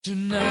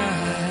Tonight,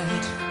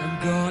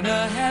 I'm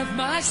gonna have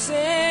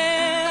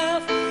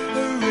myself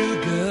a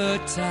real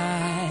good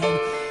time.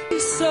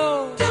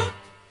 So don't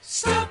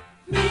stop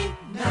me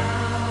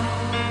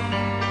now.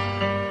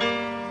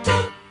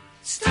 Don't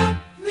stop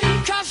me,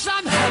 'cause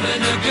I'm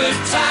having a good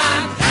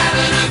time,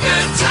 having a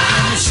good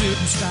time.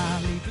 Shooting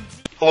star leaping.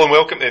 Hello and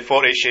welcome to the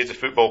 48 Shades of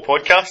Football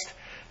podcast,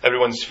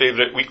 everyone's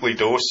favourite weekly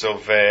dose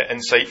of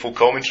insightful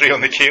commentary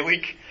on the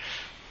K-League.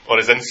 Or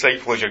as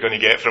insightful as you're going to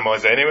get from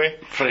us anyway.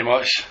 Pretty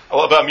much. A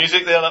little bit of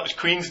music there, that was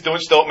Queen's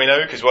Don't Stop Me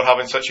Now, because we're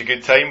having such a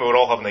good time. We were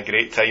all having a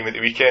great time at the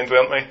weekend,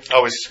 weren't we?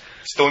 I was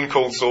stone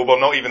cold sober,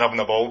 not even having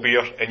a ball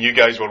beer, and you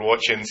guys were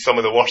watching some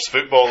of the worst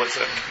football that's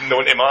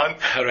known to man.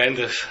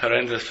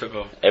 Horrendous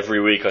football.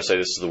 Every week I say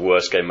this is the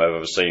worst game I've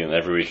ever seen, and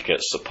every week it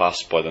gets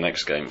surpassed by the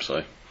next game,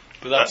 so...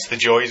 But that's the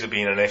joys of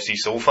being an FC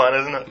Soul fan,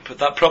 isn't it? But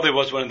that probably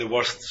was one of the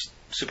worst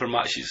super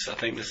matches I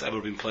think that's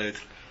ever been played.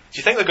 Do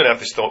you think they're going to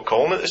have to stop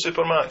calling it the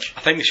super match? I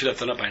think they should have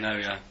done it by now,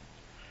 yeah.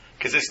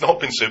 Because it's not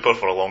been super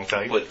for a long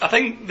time. Well, I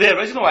think the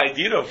original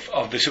idea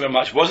of the super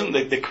match wasn't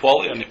the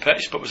quality on the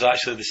pitch, but was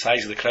actually the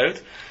size of the crowd.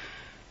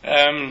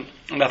 And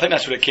I think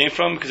that's where it came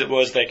from, because it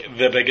was like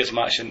the biggest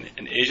match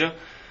in Asia.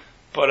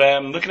 But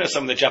looking at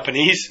some of the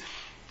Japanese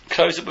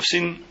crowds that we've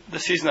seen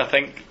this season, I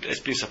think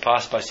it's been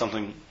surpassed by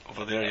something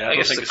over there. Yeah, I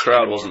guess the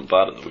crowd wasn't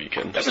bad at the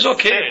weekend. It was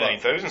okay.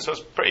 39,000, so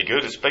it's pretty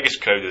good. It's the biggest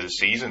crowd of the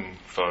season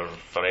for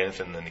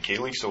anything in the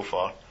K-League so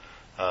far.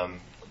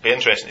 Be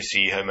interesting to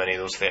see how many of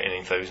those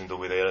 39,000 will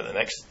be there at the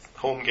next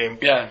home game.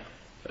 Yeah.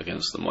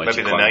 Against the mighty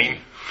Maybe the 9.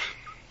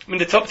 I mean,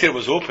 the top tier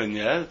was open,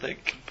 yeah,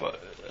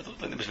 but I don't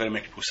think there was very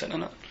many people sitting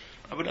in it.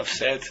 I would have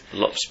said... A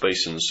lot of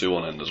space in the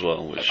Suwon end as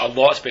well. Which... A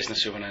lot of space in the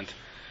Suwon end.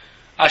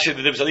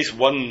 Actually, there was at least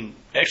one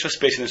extra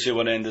space in the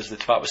Suwon end as the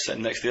twat was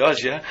sitting next to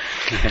us, yeah?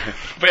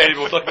 But anyway,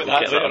 we'll talk about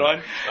that later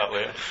on.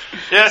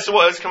 Yeah, so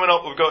what is coming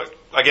up? We've got,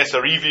 I guess,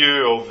 a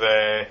review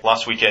of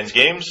last weekend's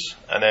games,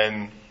 and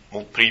then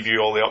we'll preview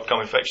all the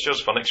upcoming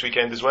fixtures for next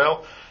weekend as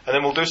well. And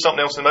then we'll do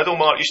something else in the middle.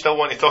 Mark, you still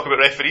want to talk about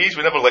referees?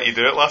 We never let you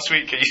do it last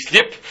week.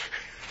 Yep.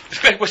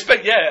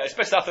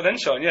 Especially after the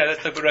Sean. Yeah,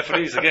 let's talk about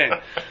referees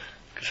again.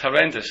 It's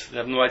horrendous. They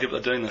have no idea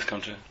what they're doing in this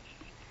country.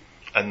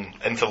 And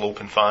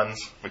interloping fans,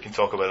 we can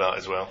talk about that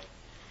as well.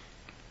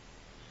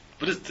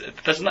 But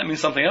doesn't that mean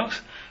something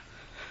else?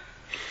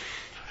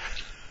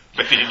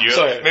 Maybe in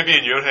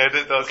your head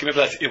it does. Maybe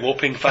that's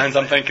eloping fans,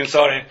 I'm thinking,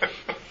 sorry.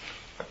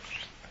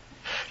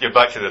 You're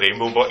back to the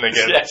rainbow button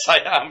again. Yes, I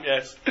am,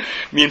 yes.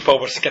 Me and Paul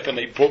were skipping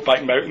like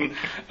Brokeback Mountain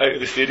out of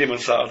the stadium on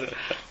Saturday.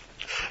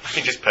 I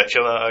can just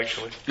picture that,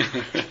 actually.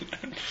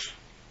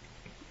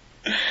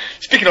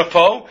 Speaking of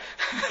Paul...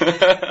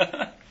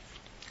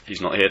 He's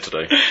not here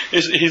today.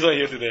 He's not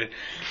here today.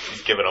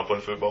 He's given up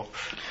on football.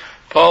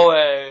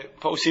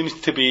 Paul seems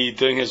to be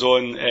doing his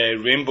own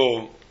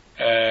rainbow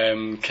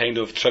kind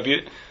of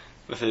tribute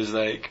with his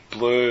like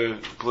blue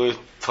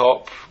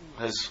top,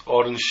 his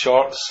orange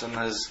shorts and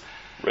his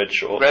red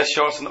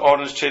shorts and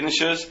orange training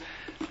shoes.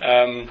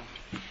 I'm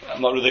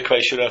not really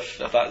quite sure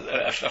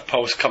if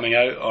Paul's coming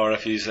out or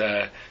if he's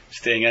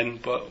staying in,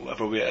 but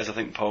whatever way it is, I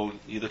think, Paul,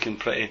 you're looking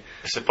pretty...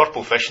 It's the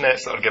purple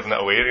fishnets that are giving it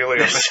away,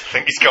 really. I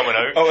think he's coming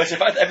out. Oh, it's in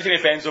fact, every time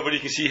he bends over, you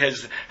can see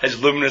his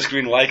luminous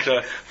green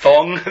lycra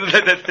thong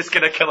that's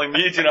kind of killing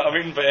me, do you know what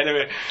I mean? But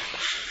anyway...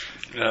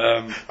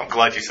 I'm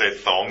glad you said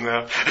thong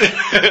there.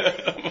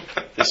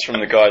 This is from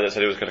the guy that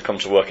said he was going to come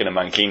to work in a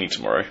mankini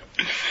tomorrow.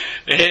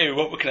 Hey,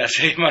 what can I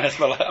say, man?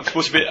 I'm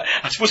supposed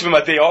to be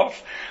my day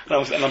off,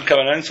 and I'm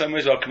coming in, so I may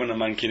as well come in a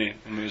mankini.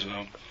 I may as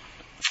well.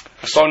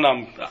 A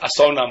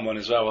Songnam one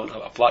as well,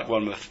 a black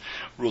one with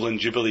Rolling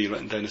Jubilee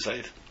written down the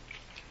side.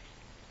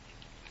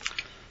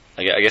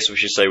 I guess we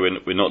should say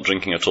we're not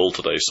drinking at all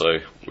today, so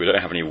we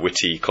don't have any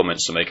witty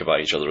comments to make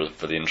about each other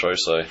for the intro.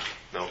 So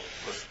no,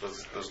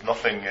 there's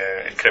nothing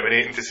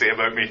incriminating to say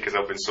about me because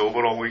I've been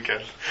sober all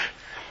weekend.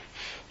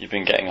 You've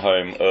been getting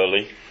home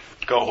early.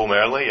 Got home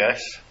early, yes.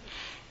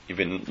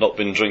 You've not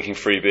been drinking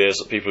free beers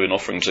that people have been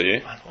offering to you.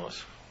 Man,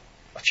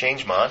 a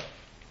changed man.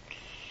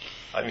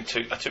 I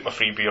took my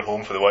free beer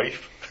home for the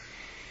wife.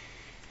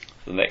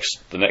 The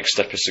next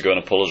step is to go and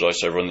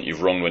apologise to everyone that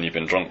you've wronged when you've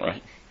been drunk,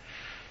 right?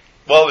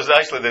 Well, it was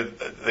actually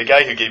the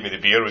guy who gave me the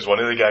beer was one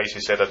of the guys who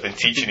said I'd been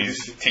teaching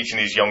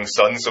his young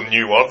son some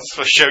new words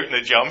for shouting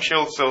at Jam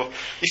Shield, so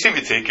he seemed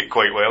to take it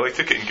quite well. He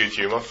took it in good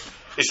humour.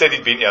 He said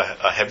he'd been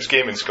to a Hibs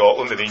game in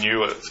Scotland and he knew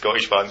what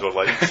Scottish fans were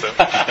like. So.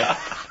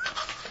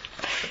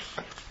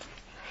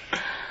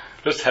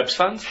 There's Hibs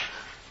fans?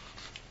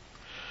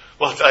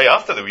 Well,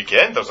 after the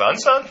weekend, there's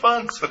Ansan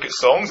fans. Look at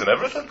songs and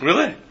everything.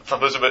 Really? There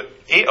was about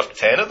 8 or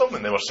 10 of them,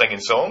 and they were singing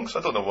songs. I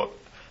don't know what.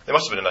 They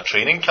must have been in a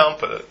training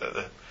camp at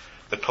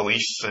the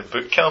police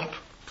boot camp,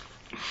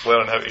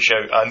 learning how to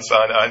shout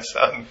Ansan,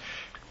 Ansan,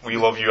 we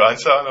love you,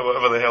 Ansan, or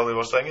whatever the hell they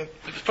were singing.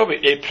 There was probably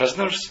 8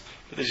 prisoners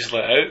that they just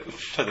let out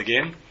for the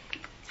game.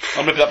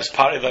 Or maybe that was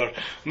part of their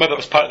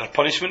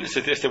punishment, is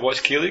to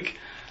watch K-League.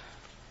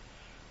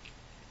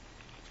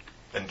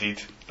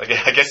 Indeed. I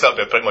guess that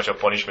would be pretty much a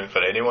punishment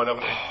for anyone,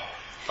 wouldn't it?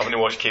 Having to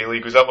watch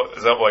K-League, is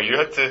that why you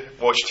had to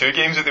watch 2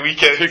 games at the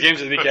weekend? 2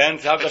 games at the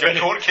weekend. Did your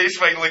court case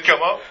finally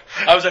come up?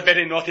 I was a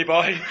very naughty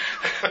boy.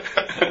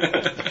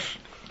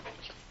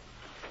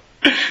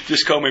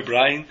 Just call me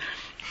Brian.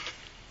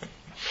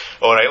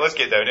 Alright, let's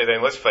get down to it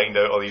then. Let's find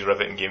out all these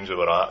riveting games we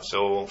were at.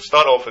 So we'll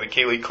start off with the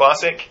K-League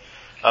Classic.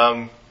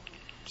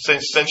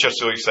 Since you're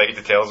so excited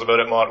to tell us about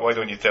it, Mark, why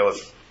don't you tell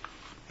us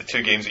the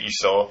 2 games that you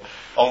saw,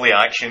 all the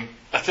action?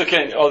 I took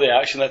in all the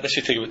action. This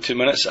should take about 2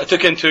 minutes. I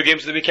took in 2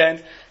 games at the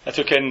weekend. I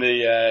took in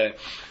the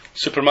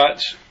super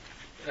match,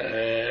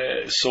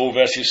 Seoul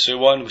versus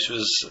Suwon, which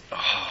was...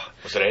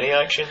 Was there any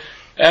action?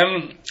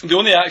 The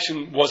only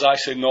action was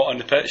actually not on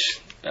the pitch.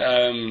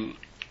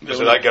 Was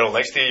it that girl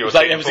next to you? It was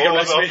the girl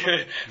next to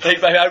me.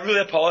 I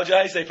really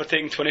apologise for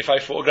taking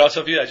 25 photographs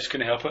of you. I just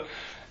couldn't help it.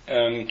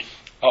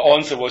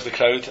 Honestly, was the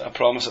crowd. I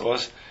promise it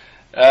was.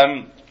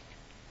 And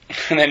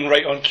then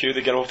right on cue,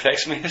 the girl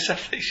texts me as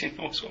if she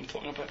knows what I'm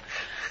talking about.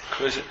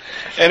 Crazy.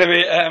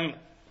 Anyway,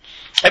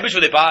 it was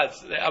really bad.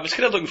 I was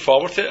kind of looking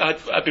forward to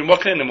it. I'd been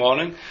working in the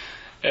morning.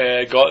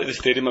 Got to the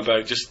stadium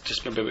about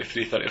just maybe about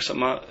 3:30 or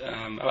something like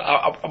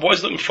that. I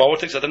was looking forward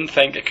to it because I didn't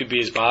think it could be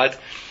as bad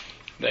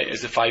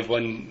as the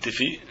 5-1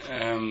 defeat.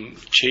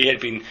 Che had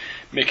been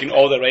making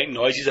all the right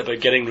noises about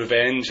getting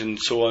revenge and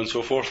so on and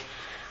so forth.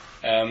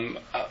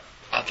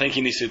 I think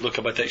he needs to look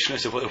up a dictionary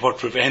as to what the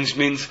word revenge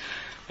means.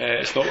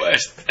 It's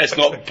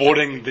not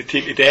boring the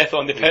team to death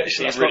on the pitch.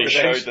 He really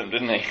showed them,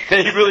 didn't he?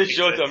 He really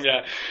showed them,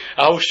 yeah.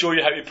 I'll show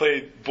you how to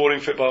play boring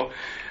football.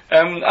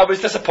 I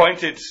was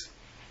disappointed.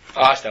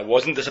 Actually, I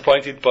wasn't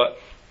disappointed, but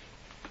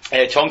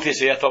Chong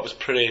Tae-se I thought was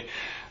pretty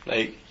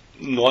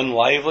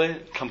non-lively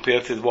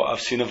compared to what I've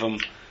seen of him.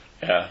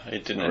 Yeah, he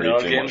didn't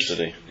really do much, did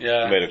he?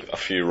 Yeah. He made a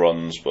few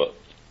runs, but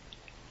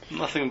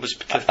nothing was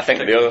I think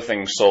the other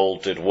thing Seoul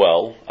did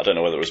well, I don't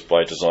know whether it was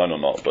by design or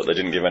not, but they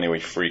didn't give any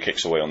free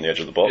kicks away on the edge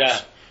of the box. Yeah.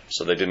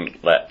 So they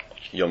didn't let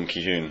Young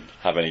Ki-hoon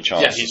have any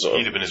chance. Yeah,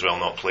 he'd have been as well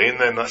not playing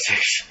then.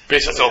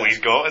 That's all he's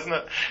got, isn't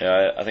it?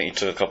 Yeah, I think he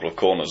took a couple of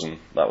corners and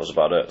that was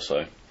about it.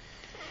 So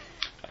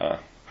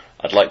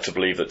I'd like to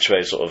believe that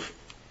Choi sort of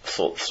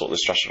thought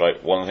this strategy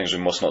right. One of the things we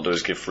must not do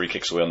is give free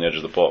kicks away on the edge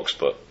of the box,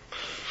 but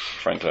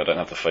frankly I don't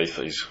have the faith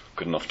that he's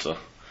good enough to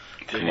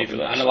come up with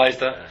that. Analyse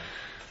that.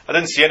 I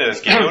didn't see any of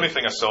this game. The only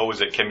thing I saw was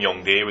that Kim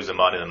Young-dae was the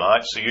man of the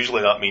match, so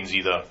usually that means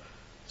either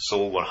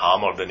Seoul were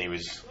hammered and he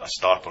was a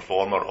star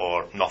performer,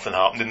 or nothing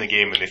happened in the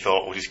game and they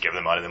thought we'll just give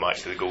the man of the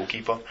match to the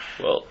goalkeeper.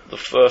 Well, the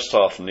first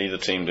half neither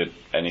team did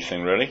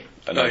anything really,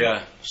 and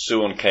then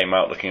Suwon came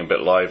out looking a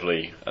bit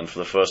lively, and for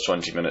the first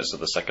 20 minutes of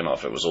the second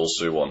half it was all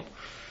Suwon,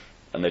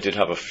 and they did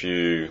have a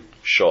few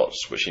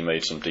shots which he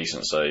made some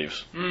decent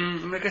saves.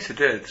 I guess he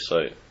did.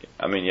 So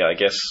I mean, yeah, I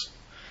guess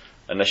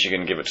unless you're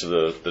going to give it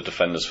to the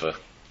defenders for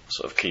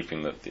sort of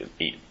keeping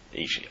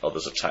each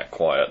other's attack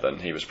quiet, then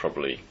he was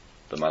probably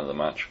the man of the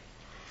match.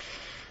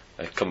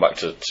 I come back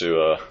to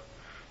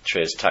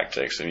Che's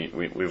tactics. I mean,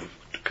 we've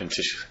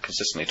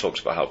consistently talked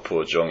about how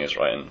poor Jong is,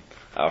 right? And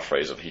our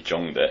phrase of he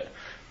jonged it.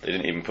 They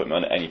didn't even put him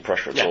under any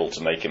pressure at all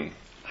to make him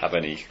have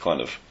any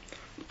kind of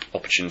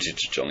opportunity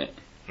to jong it.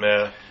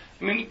 Yeah.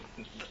 I mean,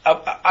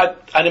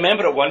 I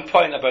remember at one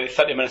point, about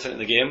 30 minutes into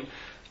the game,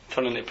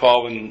 turning to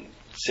Paul and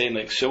saying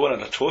Suwon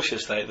are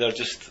atrocious. They're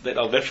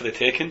there for the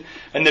taking,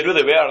 and they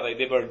really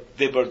were.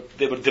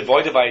 They were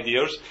devoid of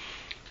ideas,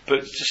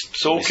 but just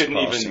Seoul couldn't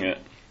even. It.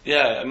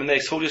 Yeah, I mean,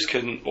 Seoul just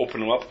couldn't open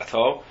them up at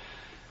all,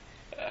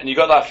 and you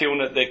got that feeling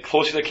that the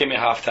closer they came to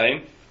half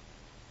time,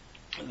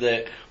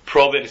 that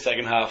probably in the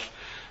second half,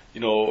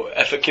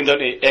 if it came down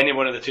to any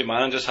one of the two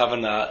managers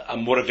having a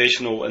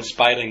motivational,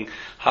 inspiring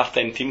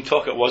half-time team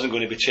talk, it wasn't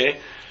going to be Che.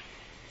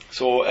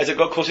 So as it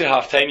got closer to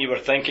half-time, you were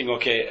thinking,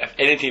 okay, if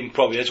any team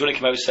probably is going to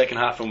come out the second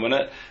half and win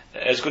it,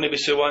 it is going to be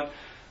Suwon.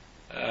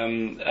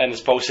 And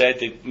as Paul said,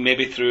 they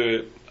maybe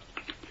threw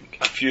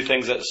a few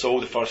things at Seoul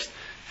the first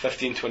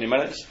 15-20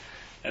 minutes,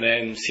 and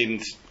then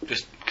seemed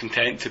just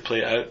content to play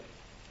it out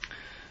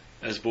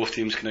as both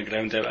teams kind of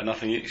ground out a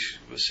nothing each,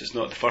 which is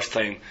not the first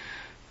time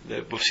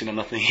that we've seen a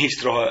nothing each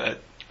draw at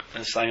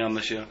Sangam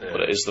this year.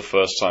 But it is the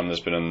first time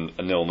there's been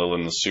a 0-0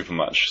 in the super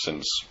match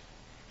since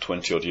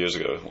 20 odd years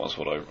ago, was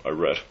what I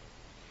read.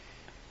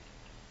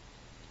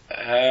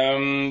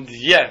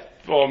 Yeah,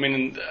 well, I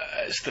mean,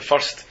 it's the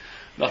first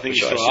nothing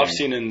each draw I've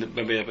seen in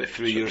maybe about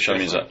 3 years. Which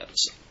means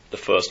that's the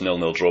first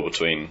 0-0 draw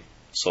between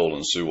Seoul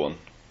and Suwon.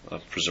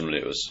 Presumably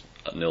it was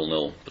a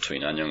 0-0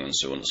 between Anyang and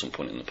Suwon at some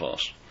point in the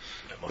past,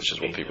 which is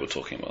what people were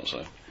talking about.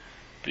 So,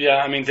 but yeah,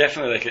 I mean,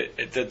 definitely,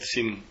 it did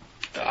seem.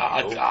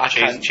 I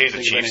can't Che's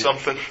achieved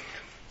something.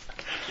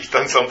 He's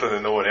done something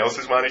that no one else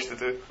has managed to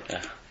do.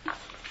 Yeah.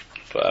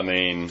 But I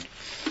mean,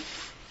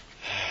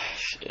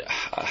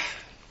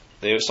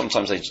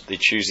 sometimes they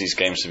choose these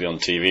games to be on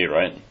TV,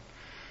 right?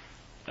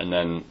 And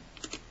then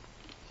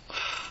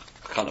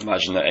I can't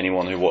imagine that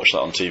anyone who watched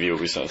that on TV will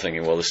be sort of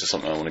thinking, well, this is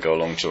something I want to go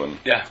along to and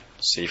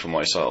see for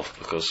myself,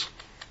 because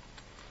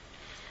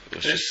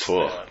it's just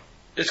poor.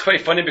 It's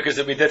quite funny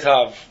because we did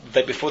have,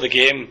 before the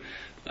game,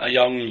 a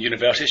young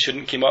university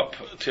student came up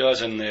to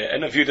us and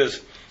interviewed us.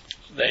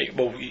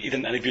 He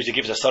didn't interview us, he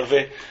gave us a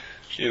survey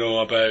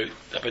about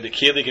the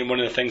K-League, and one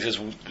of the things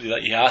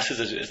that he asks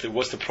is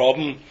what's the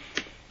problem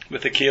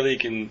with the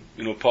K-League, and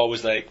Paul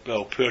was like,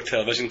 well, poor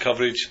television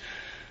coverage,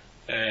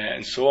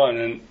 and so on,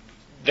 and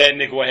then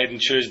they go ahead and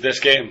choose this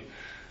game,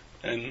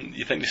 and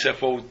you think to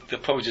yourself, well, they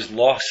probably just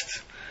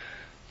lost.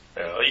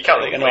 You can't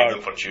really blame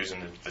them for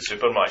choosing the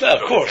super match. No,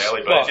 of course,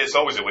 telly, but it's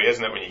always the way,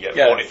 isn't it, when you get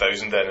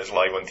 40,000 in, it's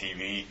live on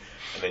TV,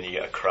 and then you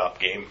get a crap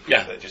game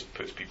that just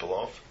puts people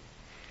off.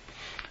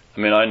 I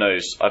mean,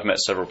 I've met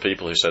several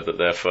people who said that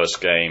their first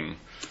game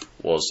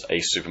was a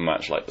super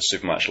match, like the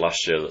super match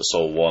last year that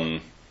Seoul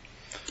won.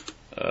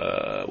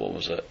 What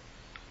was it?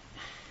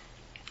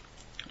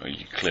 Oh,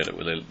 you cleared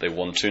it. They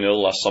won 2-0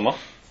 last summer.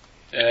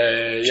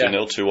 2-0,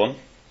 2-1.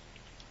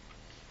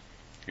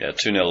 Yeah,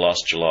 2-0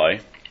 last July.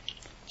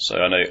 So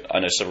I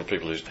know several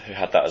people who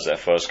had that as their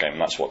first game,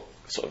 and that's what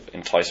sort of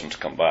enticed them to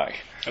come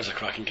back. That was a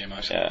cracking game,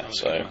 actually. Yeah,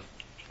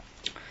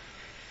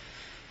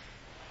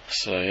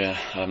 so yeah,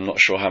 I'm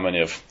not sure how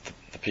many of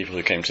the people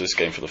who came to this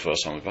game for the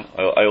first time were back.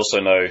 I also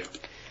know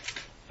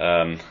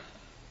a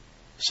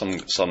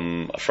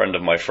friend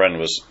of my friend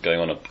was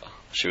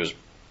she was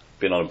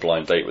being on a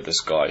blind date with this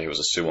guy who was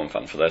a Suwon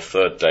fan. For their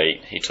third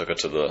date, he took her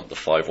to the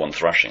 5-1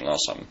 thrashing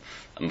last time,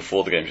 and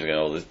before the game she was going,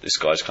 oh, this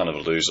guy's kind of a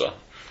loser.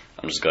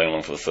 I'm just going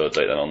along for the third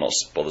date, then I'll not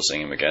bother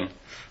seeing him again.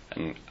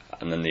 And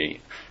then they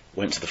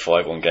went to the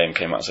 5-1 game,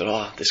 came out and said,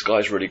 oh, this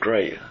guy's really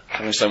great,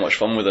 having so much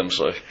fun with him.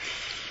 So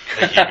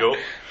there you go.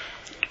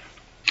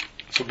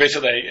 So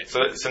basically,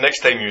 so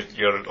next time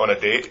you're on a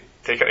date,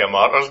 take her to a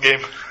Martyrs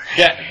game.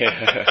 Yeah.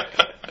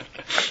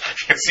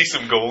 You can see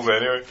some goals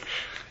anyway.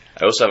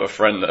 I also have a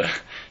friend that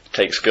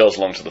takes girls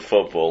along to the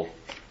football,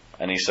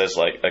 and he says,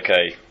 like,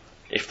 okay,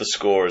 if the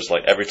score is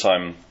like every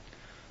time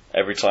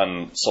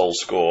Seoul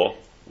score,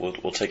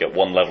 we'll take it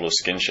one level of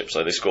skinship.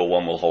 So they score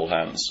 1, we'll hold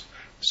hands.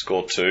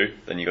 Score 2,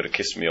 then you got to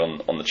kiss me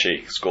on the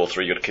cheek. Score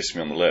 3, you got to kiss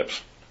me on the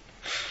lips.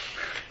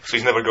 So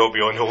he's never got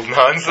beyond holding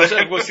hands.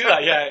 We'll see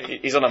that. Yeah,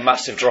 he's on a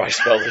massive dry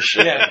spell this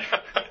year.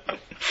 Yeah.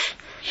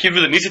 He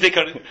really needs to take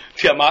her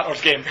to a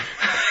Martyrs game.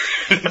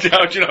 Do you know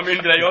what I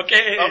mean? Be like,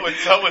 okay.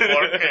 That would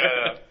work.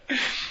 Yeah.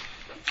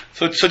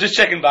 So just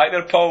checking back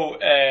there, Paul.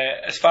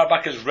 As far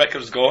back as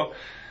records go,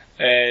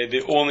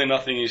 the only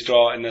nothing he's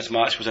draw in this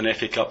match was an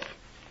FA Cup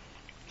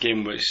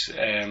game, which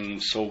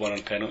Seoul won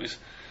on penalties.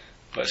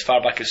 But as far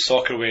back as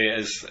Soccerway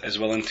is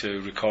willing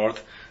to record,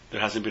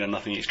 there hasn't been a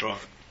nothing each draw.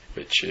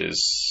 Which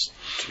is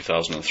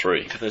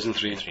 2003.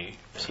 2003.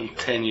 So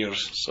 10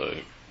 years. So,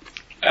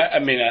 I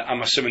mean,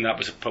 I'm assuming that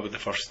was probably the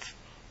first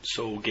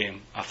Seoul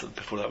game.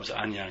 Before that was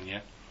Anyang, yeah.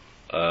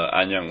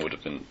 Anyang would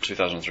have been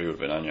 2003. Would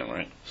have been Anyang,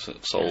 right?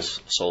 So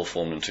Seoul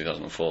formed in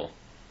 2004.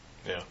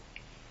 Yeah.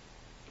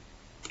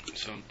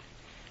 So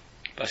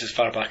that's as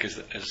far back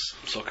as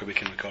soccer we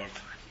can record.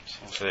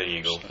 So there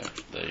you go. So,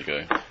 there you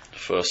go. The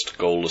first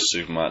goalless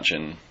super match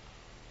in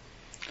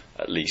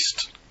at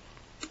least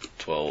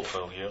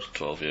 12 years.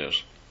 12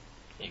 years.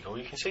 There you go.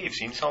 You can say you've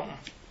seen something.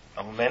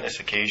 A momentous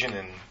occasion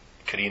in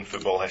Korean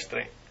football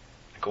history.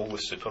 A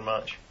goalless super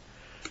match.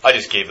 I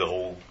just gave the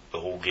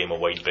whole game a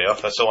wide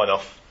berth. I saw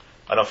enough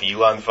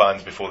Elan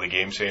fans before the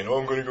game saying, "Oh,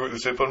 I'm going to go to the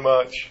super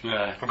match.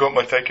 Yeah. I've got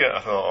my ticket."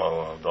 I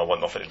thought, "Oh, I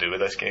want nothing to do with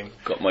this game."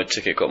 Got my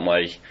ticket. Got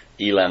my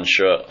Elan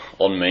shirt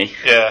on me.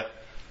 Yeah.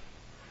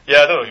 I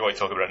don't know if you want to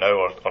talk about it now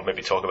or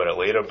maybe talk about it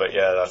later. But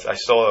yeah, I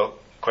saw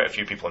quite a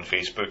few people on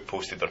Facebook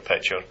posted their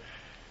picture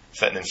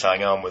sitting in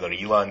Sangam with their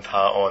Elan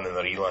hat on and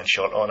their Elan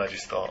shirt on. I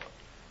just thought,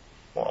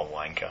 what a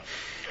wanker.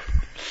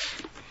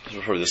 Those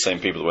were probably the same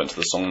people that went to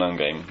the Songnam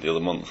game the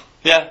other month.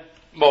 Yeah,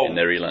 well, in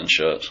their Elan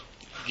shirt.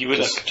 You would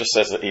just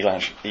says that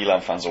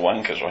Elan fans are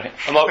wankers, right?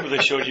 I'm not really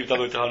sure you've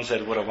looked at her and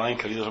said, what a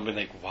wanker. You'd have been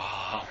like,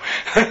 wow.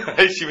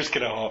 She was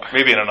kind of hot.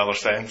 Maybe in another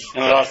sense.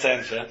 In another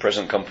sense, yeah.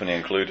 Present company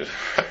included.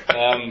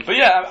 But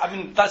yeah, I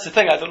mean, that's the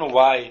thing. I don't know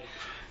why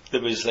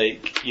there was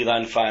like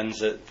Elan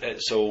fans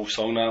at Seoul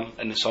Songnam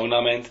in the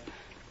Songnam end.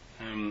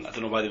 I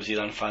don't know why there was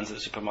Elan fans at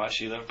the Super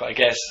Match either. But I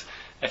guess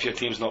if your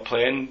team's not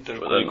playing, they're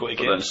going to go to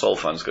games. But then Seoul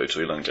fans go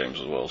to Elan games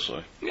as well,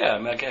 so. Yeah, I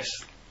mean, I guess.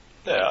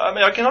 Yeah, I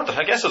mean, I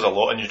guess there's a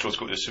lot of neutrals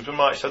go to the super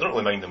match. I don't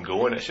really mind them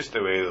going. It's just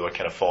the way they were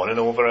kind of fawning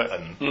over it,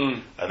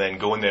 and then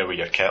going there with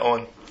your kit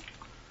on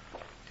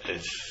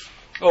is.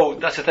 Oh,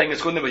 that's the thing.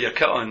 It's going there with your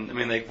kit on. I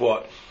mean, like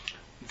what?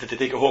 Did they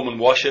take it home and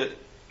wash it,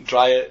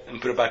 dry it, and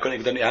put it back on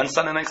and go down to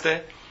Ansan the next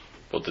day?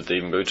 Or did they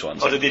even go to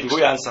Ansan? Oh, did they even go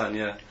to Ansan?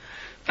 Yeah.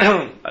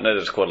 I know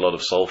there's quite a lot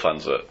of Seoul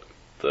fans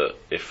that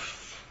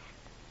if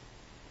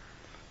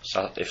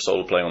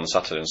Seoul are playing on the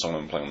Saturday and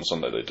Songnam playing on the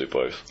Sunday, they do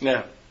both.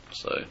 Yeah.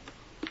 So.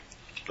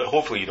 But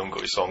hopefully you don't go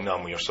to Songnam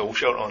with your Seoul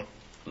shirt on.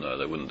 No,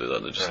 they wouldn't do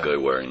that. They'd just go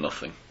wearing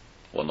nothing.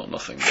 Well, not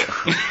nothing, but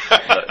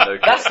no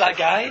that's that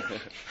guy.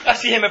 I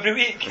see him every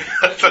week.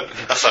 That's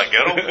that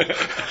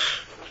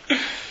girl.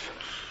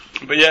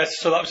 But yes,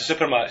 so that was a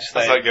super match.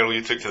 That's that girl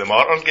you took to the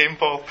Martyrs game,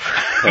 Paul.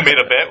 You made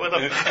a bet with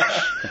her.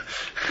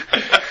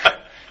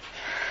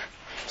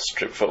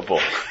 Strip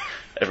football.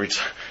 Every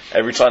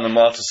time the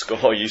Martyrs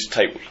score, you used to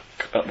take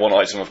one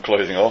item of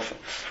clothing off.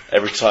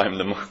 Every time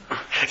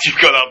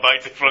You've got that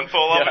back to front,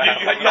 Paul, haven't you?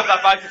 You have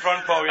that back to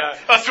front, Paul, yeah.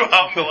 That's what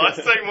happened the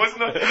last time,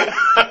 wasn't it?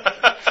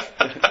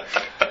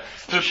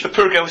 The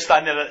poor girl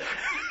standing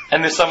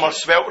in the summer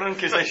sweltering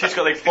because she's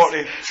got like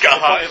 40. She's got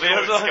a hat 40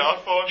 layers on.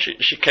 scarf on.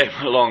 She came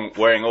along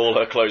wearing all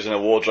her clothes in her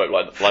wardrobe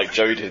like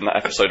Joey did in that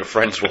episode of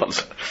Friends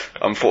once.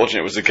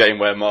 Unfortunately, it was a game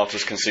where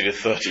Marta's conceded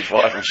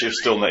 35 and she was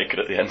still naked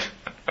at the end.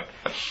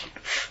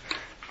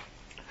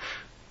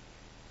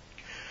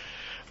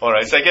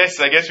 Alright, so I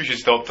guess we should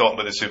stop talking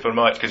about the super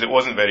match because it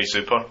wasn't very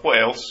super.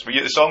 What else? Were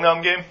you at the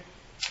Songnam game?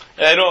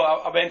 No,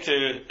 I went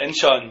to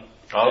Incheon.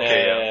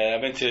 Okay, yeah.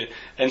 I went to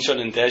Incheon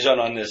and Daejeon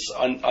on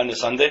the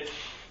Sunday.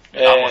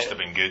 That must have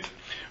been good.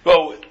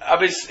 Well,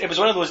 it was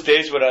one of those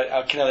days where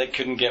I kind of like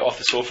couldn't get off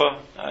the sofa,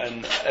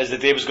 and as the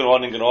day was going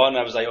on and going on,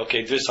 I was like,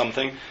 okay, do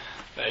something,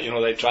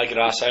 like drag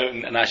your ass out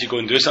and actually go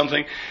and do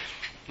something.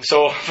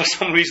 So for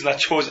some reason, I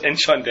chose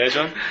Incheon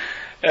Daejeon.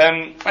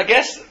 I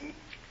guess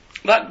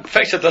that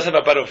fixture does have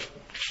a bit of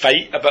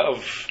fight, a bit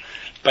of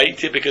bite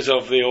to it because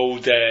of the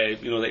old,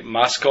 like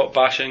mascot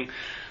bashing.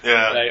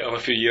 Yeah. Of a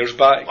few years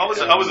back. I was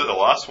at the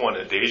last one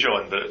at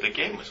Daejeon, but the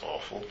game was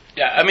awful.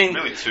 Yeah, I mean,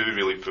 really two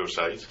really poor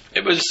sides.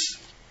 It was.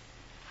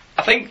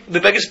 I think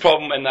the biggest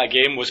problem in that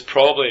game was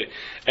probably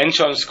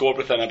Incheon scored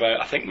within about,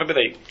 I think maybe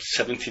like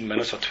 17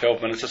 minutes or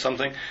 12 minutes or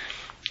something,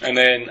 and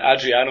then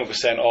Adriano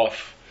was sent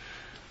off.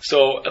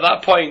 So at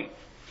that point,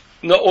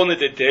 not only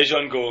did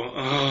Daejeon go,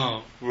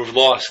 oh, we've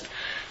lost,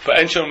 but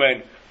Incheon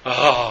went,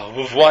 oh,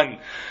 we've won,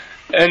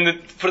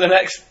 and for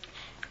literally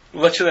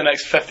the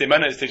next 50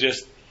 minutes, they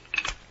just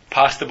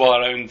passed the ball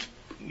around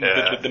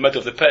the middle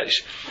of the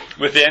pitch,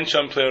 with the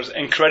Incheon players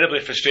incredibly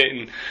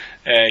frustrating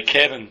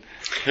Kevin,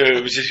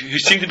 who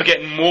seemed to be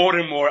getting more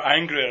and more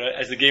angrier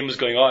as the game was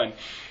going on.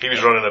 He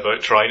was running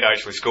about trying to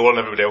actually score, and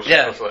everybody else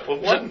was like, well,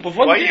 we've won why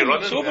the are game, you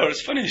running? it's over,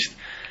 it's finished.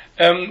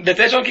 The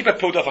Daejeon keeper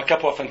pulled off a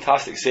couple of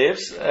fantastic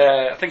saves.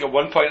 I think at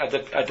one point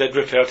I did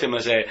refer to him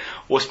as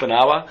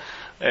Ospinawa,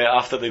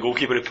 after the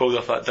goalkeeper who pulled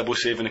off that double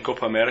save in the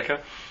Copa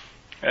America.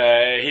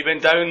 He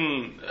went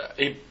down,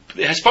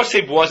 his first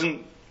save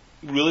wasn't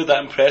really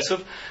that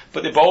impressive,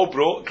 but the ball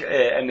broke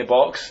in the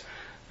box,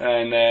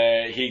 and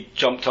he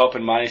jumped up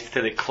and managed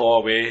to claw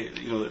away,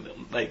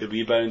 like the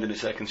rebound in the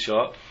second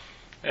shot.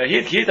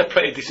 He had a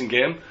pretty decent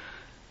game.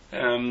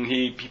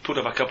 He pulled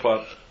off a couple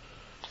of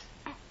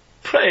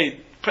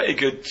pretty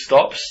good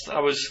stops.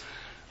 I was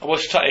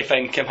trying to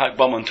find Kim Hak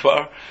Bum on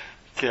Twitter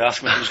to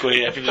ask him if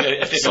he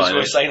was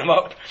going to sign him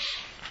up.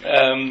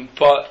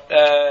 But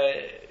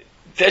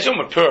Daejeon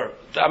were poor.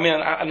 I mean,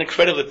 an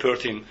incredibly poor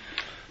team.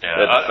 Yeah,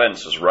 their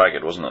defence was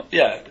ragged, wasn't it?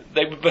 Yeah,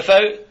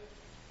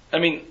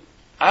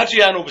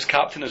 Adriano was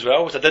captain as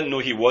well, which I didn't know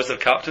he was their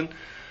captain.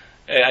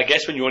 I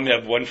guess when you only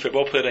have one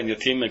football player in your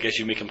team, I guess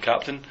you make him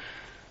captain.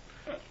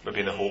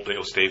 Maybe in the hope that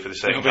he'll stay for the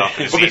second half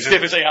of the season. Stay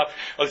for the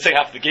second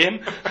half of the game,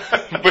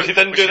 but he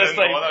didn't do this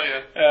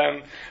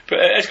time. But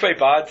it's quite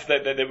bad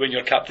that when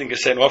your captain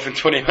gets sent off in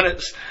 20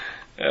 minutes.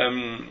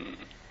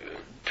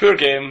 Poor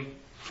game.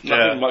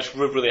 Nothing much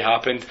really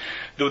happened.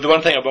 The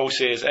one thing I will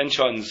say is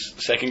Incheon's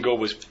second goal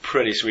was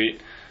pretty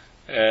sweet.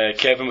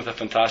 Kevin with a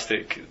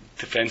fantastic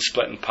defence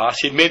splitting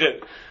pass. He'd made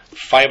it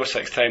 5 or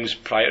 6 times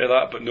prior to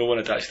that, but no one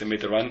had actually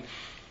made the run.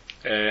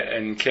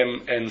 And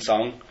Kim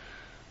In-sung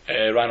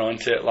ran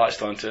onto it,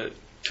 latched onto it,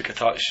 took a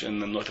touch,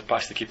 and then knocked it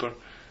past the keeper.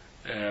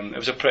 It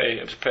was a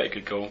pretty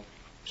good goal.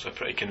 So a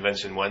pretty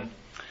convincing win,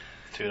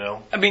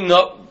 2-0. I mean,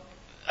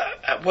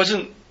 it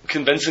wasn't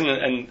convincing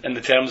in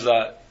the terms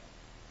that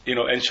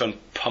Incheon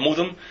pummeled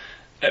them.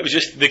 It was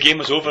just the game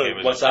was over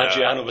once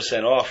Adriano was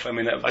sent off. I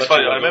mean, I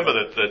remember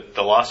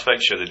the last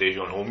fixture, the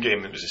Daejeon home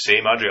game. It was the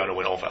same. Adriano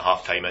went off at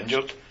half time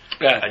injured,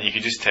 and you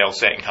could just tell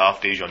second half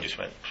Daejeon just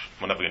went,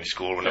 we're never going to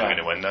score, we're never going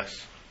to win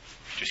this,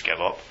 just give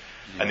up.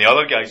 And the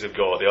other guys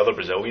the other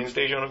Brazilians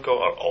Daejeon have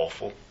got are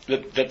awful.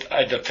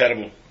 They're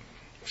terrible.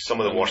 Some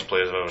of the worst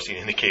players I've ever seen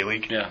in the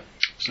K-League. Yeah.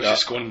 I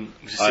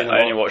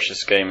only watched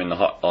this game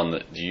on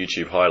the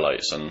YouTube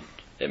highlights, and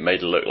it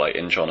made it look like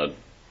Incheon had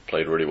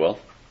played really well.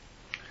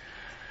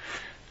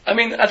 I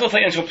mean, I don't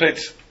think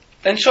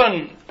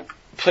Incheon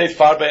played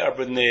far better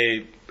when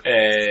they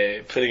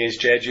played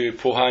against Jeju,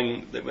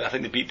 Pohang. I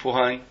think they beat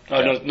Pohang.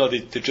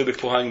 They drew with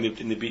Pohang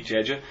and they beat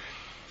Jeju.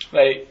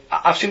 Like,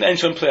 I've seen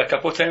Incheon play a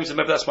couple of times, and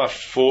maybe that's my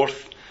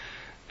 4th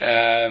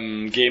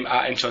game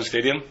at Incheon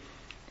Stadium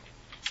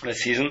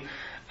this season,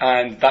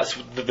 and that's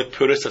the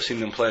poorest I've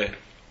seen them play.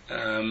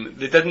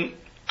 They didn't.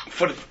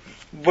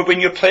 When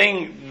you're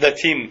playing the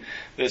team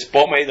that's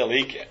bottom of the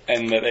league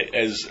and that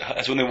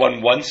has only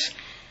won once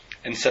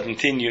in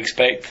 17, you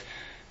expect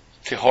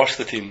to horse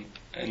the team,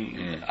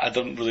 and I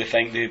don't really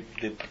think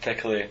they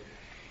particularly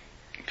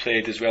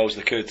played as well as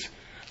they could.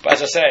 But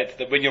as I said,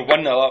 that when you're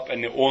 1-0 up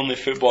and the only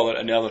footballer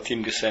in the other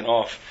team gets sent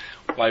off,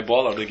 why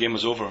bother? The game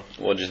was over.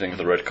 What do you think of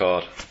the red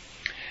card?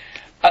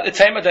 At the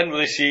time, I didn't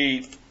really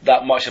see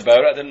that much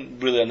about it. I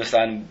didn't really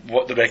understand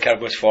what the red card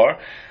was for.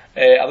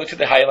 I looked at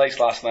the highlights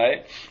last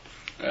night,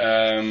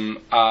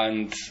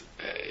 and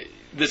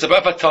there's a bit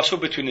of a tussle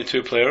between the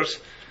two players.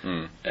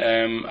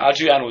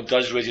 Adriano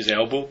does raise his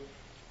elbow,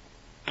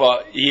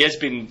 but he has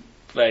been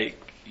like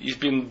he's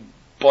been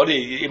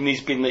body. I mean,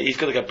 he's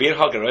got like a bear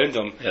hug around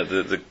him. Yeah,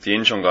 the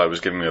Incheon guy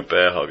was giving me a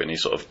bear hug, and he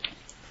sort of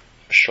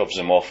shoves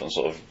him off and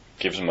sort of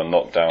gives him a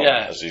knockdown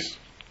as he's.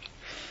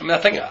 I mean, I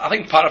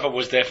think part of it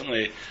was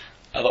definitely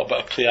a little bit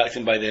of play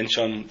acting by the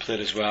Incheon player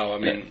as well. I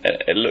mean,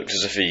 it looked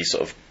as if he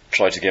sort of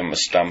tried to give him a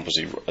stamp as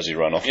he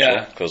ran off.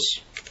 Yeah,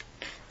 because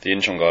the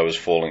Incheon guy was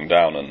falling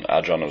down, and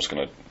Adriano was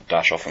going to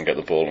dash off and get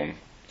the ball and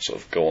sort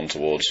of go on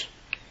towards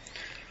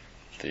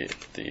it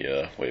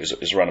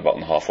was around about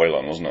on the halfway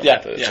line, wasn't it? Yeah,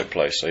 that it took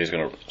place. So he's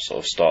going to sort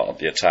of start up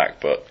the attack,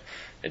 but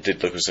it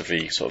did look as if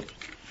he sort of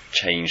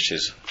changed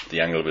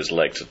the angle of his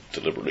leg to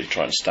deliberately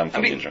try and stamp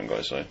on the Incheon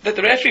guy. So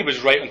the referee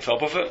was right on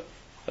top of it.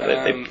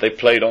 They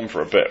played on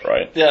for a bit,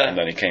 right? Yeah. And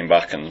then he came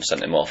back and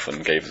sent him off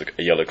and gave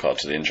a yellow card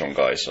to the Incheon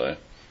guy. So.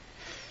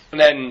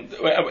 And then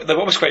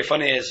what was quite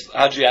funny is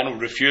Adriano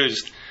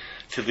refused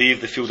to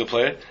leave the field of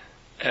play,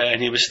 and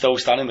he was still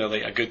standing there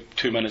like a good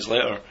 2 minutes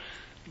later,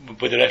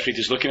 with the referee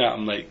just looking at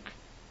him like,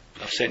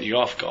 "I've sent you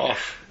off, get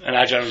off." And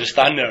Adriano was just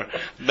standing there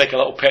like a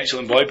little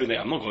petulant boy, being like,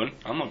 "I'm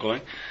not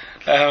going."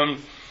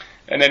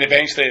 And then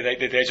eventually, like,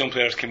 the Daejeon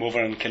players came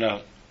over and kind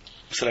of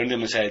surrounded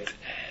him and said,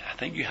 "I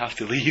think you have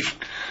to leave."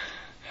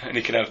 And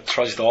he kind of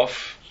trudged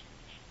off.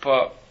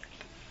 But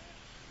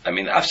I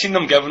mean, I've seen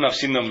them given, I've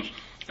seen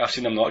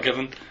them not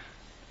given,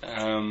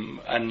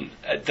 and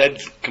it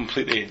did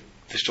completely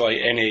destroy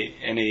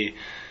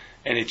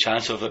any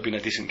chance of it being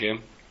a decent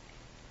game,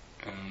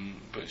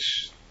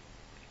 which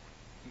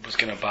was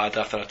kind of bad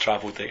after I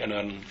travelled like an hour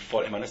and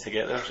 40 minutes to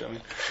get there. So, I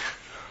mean,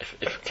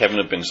 if Kevin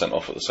had been sent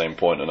off at the same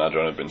point and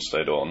Adrian had been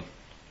stayed on, it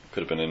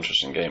could have been an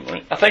interesting game,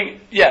 right? I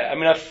think, yeah. I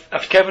mean,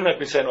 if Kevin had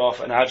been sent off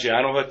and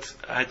Adriano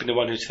had been the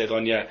one who stayed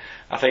on, yeah,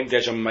 I think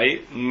Daejeon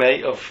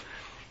might have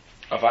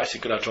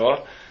actually got a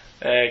draw.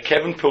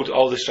 Kevin pulled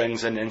all the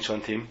strings in the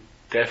Incheon team,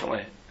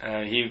 definitely.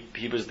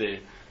 He was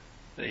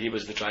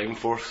the driving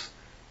force.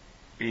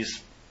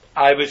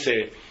 I would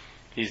say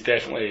he's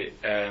definitely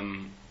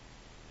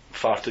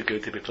far too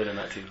good to be playing in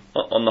that team.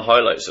 On the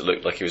highlights, it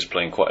looked like he was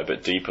playing quite a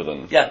bit deeper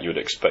than you would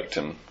expect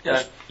him.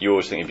 Yeah. You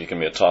always think if you can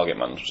be a target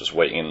man, just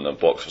waiting in the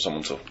box for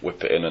someone to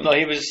whip it in. And no,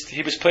 he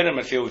was playing in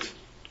midfield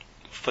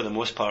for the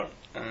most part.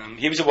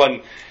 He was the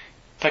one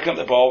picking up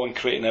the ball and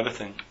creating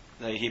everything.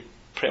 He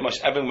pretty much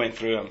everything went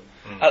through him.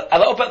 A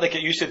little bit like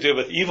it used to do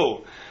with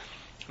Evo,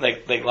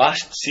 like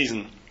last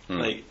season.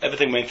 Like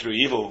everything went through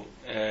Evo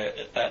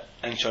at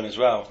Incheon as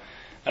well.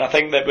 And I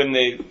think that when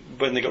they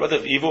got rid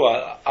of Evo,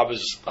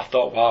 I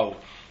thought, wow,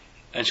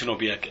 Incheon will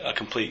be a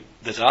complete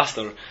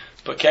disaster.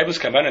 But Kevin's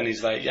come in and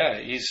he's like, yeah,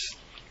 he's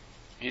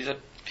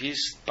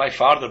by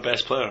far the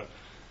best player.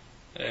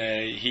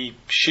 He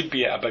should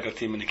be at a bigger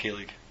team in the K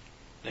League,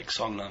 like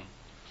Songnam.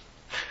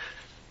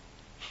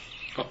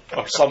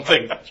 or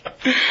something.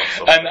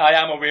 And I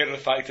am aware of the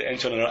fact that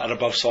Incheon are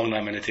above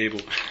Songnam in the table,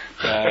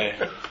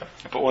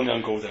 but only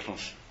on goal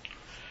difference.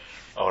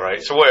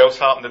 Alright, so what else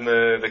happened in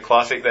the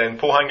Classic then?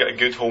 Pohang got a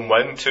good home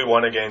win,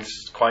 2-1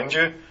 against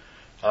Gwangju.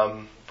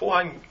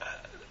 Pohang,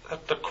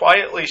 they're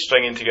quietly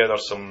stringing together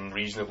some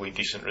reasonably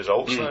decent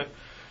results now.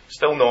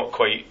 Still not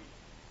quite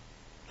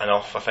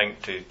enough, I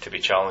think, to be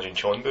challenging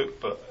Chonbuk,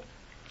 but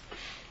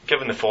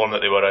given the form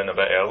that they were in a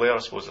bit earlier, I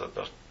suppose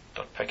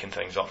they're picking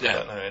things up a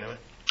bit now anyway.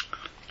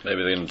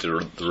 Maybe they're going to do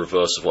the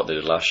reverse of what they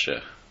did last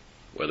year,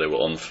 where they were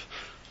on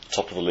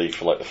top of the league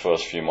for like the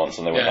first few months,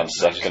 and they went down to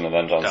second, and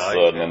then down to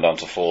third, and then down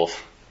to fourth.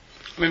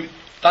 I mean,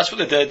 that's what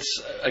they did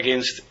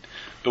against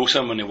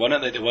Ulsan when they won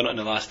it. They won it on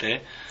the last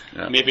day.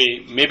 Yeah.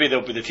 Maybe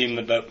they'll be the team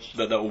that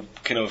will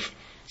kind of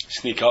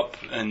sneak up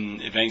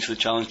and eventually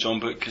challenge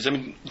Jeonbuk, because I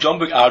mean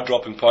Jeonbuk are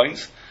dropping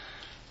points.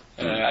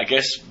 I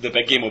guess the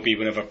big game will be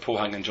whenever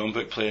Pohang and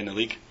Jeonbuk play in the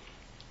league.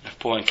 If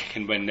Pohang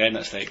can win, then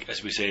that's like,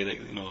 as we say, like,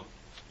 you know,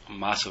 a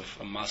massive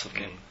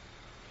game.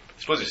 I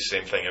suppose it's the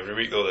same thing every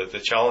week though. The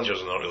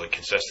challengers are not really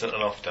consistent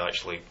enough to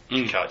actually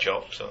catch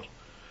up, so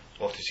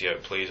we'll have to see how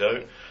it plays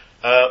out.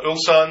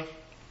 Ulsan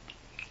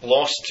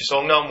lost to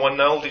Songnam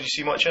 1-0. Did you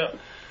see much of it?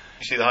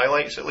 You see the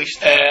highlights at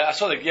least? I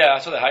saw the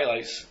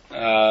highlights.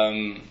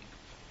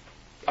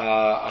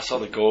 I saw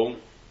the goal.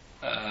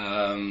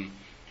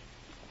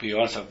 To be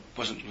honest, I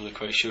wasn't really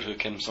quite sure who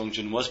Kim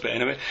Sung-jun was, but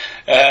anyway.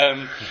 He's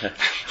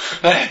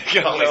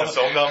a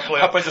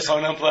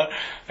Songnam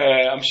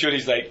player. I'm sure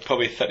he's like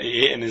probably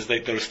 38 and is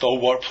like the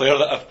stalwart player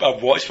that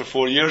I've watched for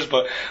 4 years,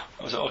 but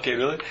I was like, okay,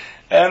 really?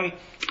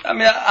 I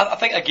mean, I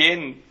think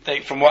again,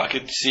 like from what I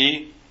could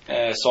see,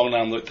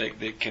 Songnam looked like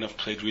they kind of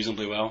played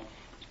reasonably well.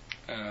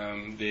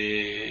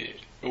 The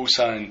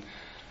Ulsan,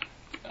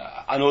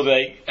 I know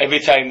that every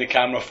time the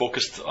camera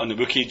focused on the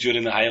rookie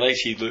during the highlights,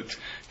 he looked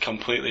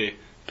completely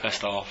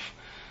pissed off.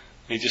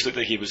 He just looked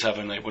like he was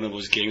having like one of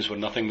those games where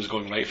nothing was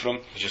going right for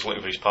him. He's just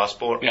looking for his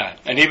passport. Yeah,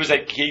 and he was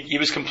like he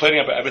was complaining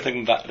about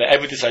everything that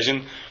every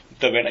decision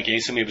that went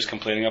against him, he was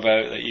complaining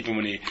about. Like, even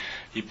when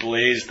he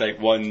blazed like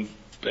one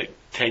like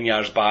 10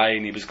 yards by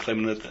and he was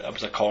claiming that it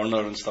was a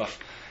corner and stuff.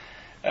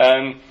 So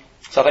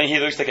I think he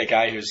looks like a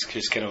guy who's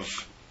kind of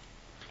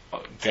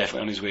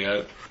definitely on his way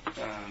out.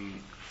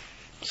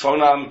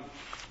 Songnam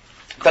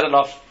did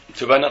enough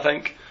to win, I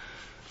think.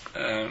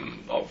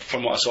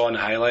 from what I saw in the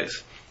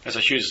highlights. It's a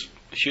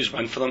huge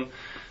win for them.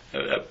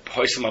 It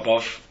hoists them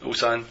above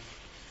Ulsan,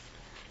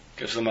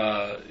 gives them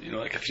a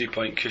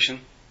 3-point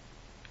cushion,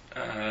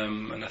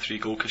 and a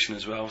 3-goal cushion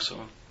as well.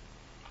 So,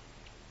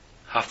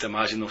 have to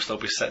imagine they'll still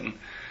be sitting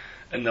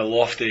in the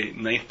lofty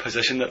 9th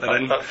position that they're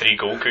in. That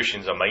 3-goal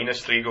cushion's a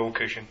minus 3-goal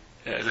cushion.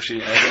 Yeah, it's a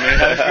few. I just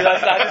realised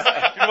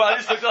that. I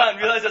just looked at that and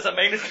realised it's a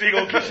minus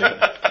 3-goal cushion.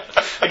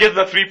 I give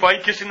them a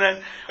 3-point cushion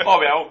then. Oh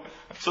well.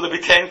 So they'll be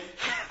 10th.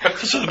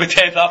 So they'll be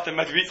 10th after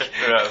midweek.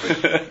 Yeah,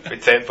 be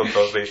 10th on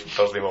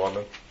Thursday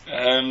morning.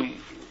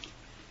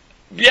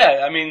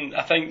 Yeah, I mean,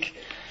 I think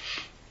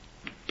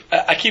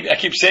I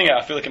keep saying it.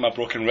 I feel like I'm a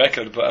broken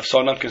record, but if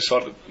Sonam can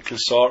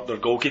sort their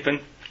goalkeeping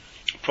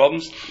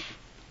problems,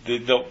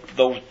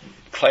 they'll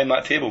climb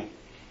that table.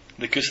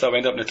 They could still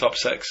end up in the top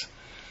 6.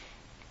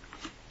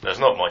 There's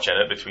not much in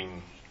it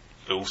between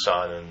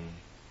Ulsan and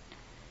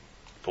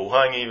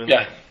Pohang even.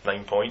 Yeah.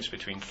 9 points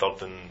between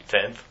 3rd and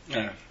 10th.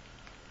 Yeah.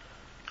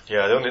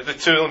 Yeah,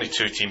 the only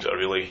two teams that are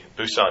really,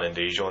 Busan and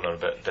Daejeon, are a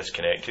bit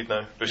disconnected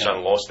now.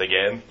 Busan lost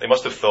again. They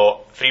must have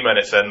thought 3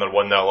 minutes in, they're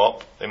 1-0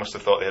 up. They must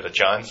have thought they had a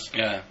chance.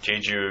 Yeah.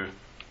 Jeju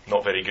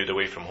not very good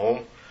away from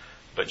home,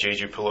 but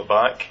Jeju pull it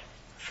back.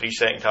 3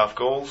 second half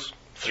goals,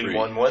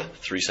 3-1 win.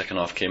 3 second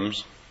half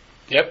Kims.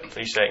 Yep.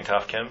 3 second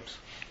half Kims.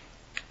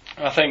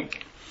 I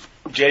think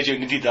Jeju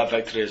needed that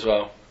victory as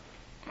well.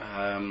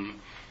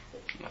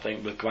 I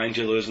think with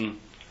Gwangju losing,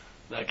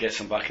 that gets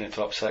them back in the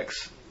top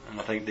 6, and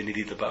I think they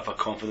needed a bit of a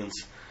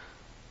confidence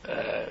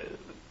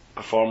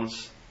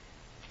performance.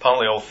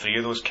 Apparently all 3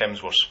 of those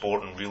Kims were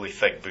sporting really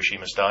thick bushy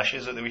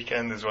moustaches at the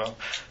weekend as well.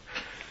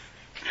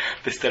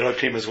 The steroid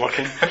cream is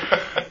working.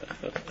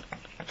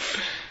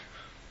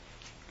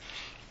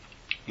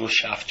 No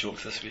shaft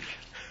jokes this week.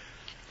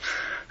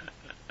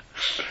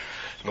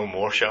 No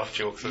more shaft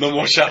jokes. No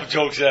more shaft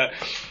jokes, yeah.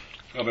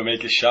 I'll be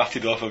making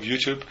shafted off of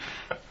YouTube.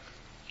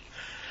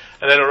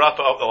 And then to wrap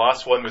it up, the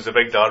last one was the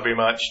big derby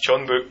match.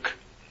 Chonbuk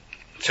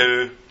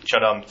 2,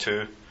 Chunam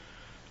 2.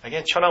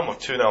 Again, Chunam were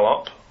 2-0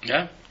 up.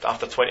 Yeah.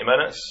 After 20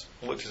 minutes.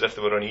 Looked as if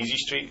they were on easy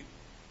street.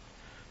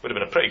 Would have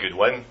been a pretty good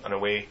win on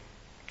away.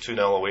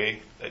 2-0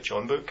 away at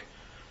Chonbuk.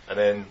 And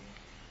then,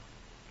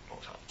 what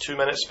was that, 2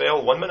 minute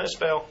spell, 1 minute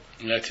spell?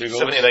 Yeah, 2 goals.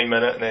 79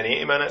 minute and then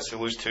 80 minutes. They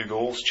lose 2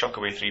 goals, chuck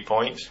away 3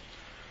 points.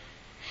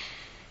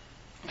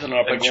 And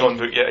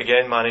Chonbuk yet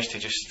again managed to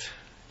just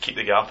keep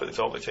the gap at the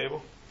top of the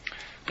table.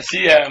 I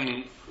see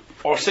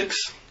Orsic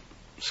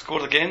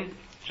scored again.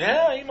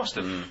 Yeah, he must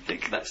have.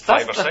 That's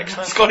 5 or 6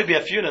 now. It's got to be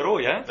a few in a row,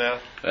 yeah?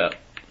 Yeah.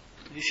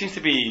 He seems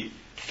to be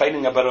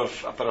finding a bit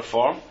of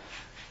form.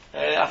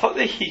 I thought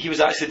that he was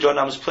actually John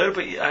Nam's player,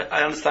 but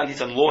I understand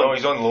he's on loan. No,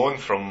 he's on loan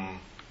from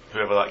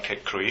whoever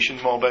that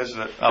Croatian mob is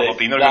that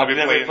Aberdeen are going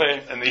to be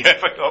playing in the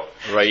FA Cup.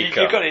 Right. You've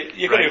got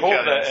to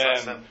hope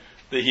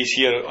that he's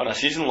here on a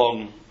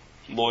season-long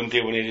loan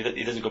deal when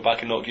he doesn't go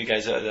back and knock you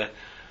guys out of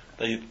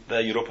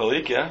the Europa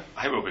League, yeah?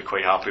 I think we'll be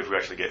quite happy if we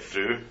actually get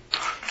through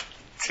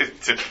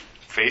to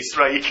face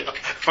Reich.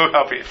 We're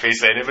happy to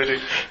face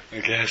anybody, I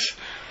guess.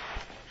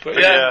 But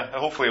yeah,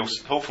 hopefully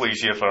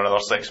he's here for another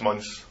 6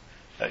 months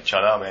at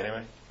Chanam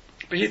anyway.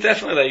 But he's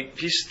definitely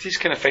he's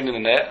kind of finding the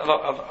net a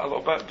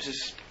little bit, which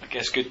is, I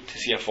guess, good to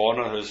see a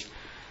foreigner who's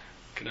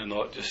kind of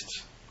not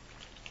just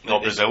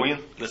not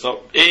Brazilian. It's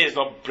not A, it's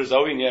not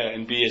Brazilian, yeah,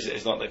 and B,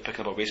 is not like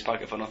picking up a waste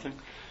packet for nothing.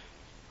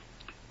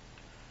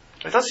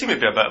 It does seem to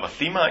be a bit of a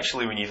theme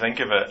actually when you think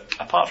of it.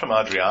 Apart from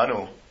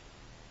Adriano,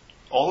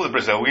 all the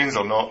Brazilians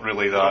are not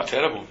really that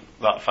terrible,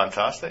 that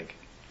fantastic.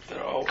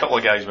 They're all a couple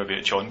of guys maybe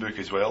at Chonbuk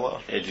as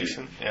well that are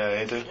decent.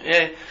 Yeah, Edu.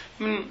 Yeah,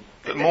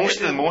 but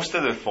most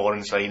of the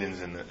foreign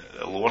signings in the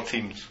lower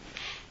teams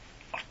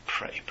are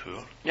pretty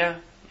poor. Yeah,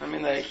 I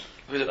mean like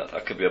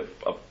that could be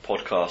a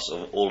podcast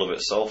of all of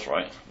itself,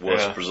 right?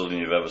 Worst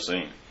Brazilian you've ever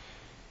seen.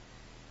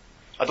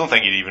 I don't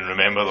think you'd even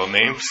remember their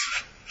names.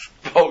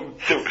 Oh,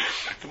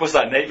 was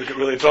that night we got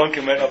really drunk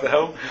and went up the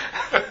hill?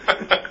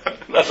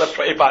 That's a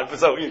pretty bad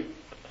Brazilian.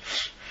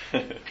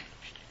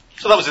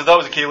 So that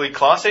was a K-League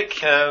Classic.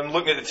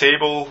 Looking at the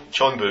table,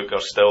 Chonbuk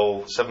are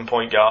still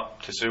 7-point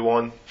gap to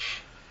Suwon,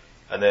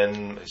 and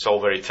then it's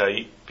all very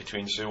tight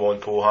between Suwon,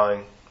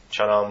 Pohang,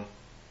 Chanam,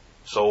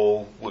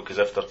 Seoul. Look as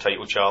if their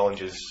title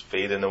challenge is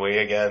fading away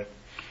again.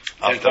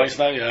 10 points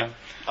now, yeah.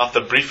 After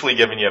briefly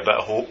giving you a bit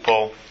of hope,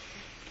 Paul.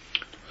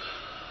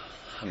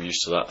 I'm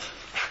used to that.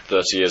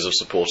 30 years of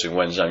supporting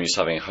Wednesday, I'm used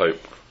to having hope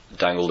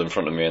dangled in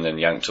front of me and then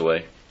yanked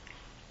away.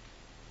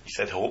 You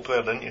said hope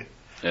there, didn't you?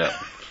 Yeah.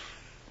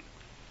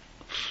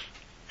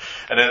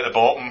 And then at the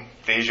bottom,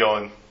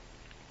 Daejeon,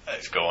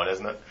 it's gone,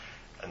 isn't it?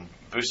 And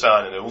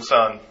Busan and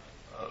Ulsan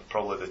are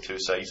probably the two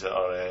sides that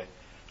are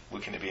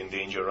looking to be in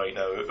danger right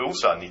now.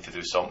 Ulsan need to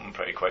do something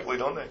pretty quickly,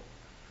 don't they?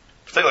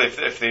 Particularly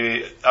if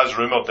they, as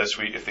rumoured this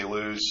week, if they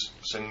lose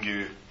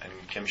Sungyu and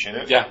Kim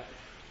Shin-wook,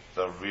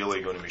 they're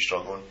really going to be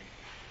struggling.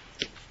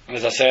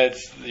 As I said,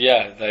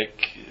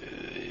 like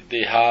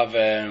they have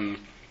one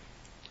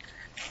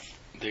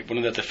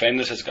of the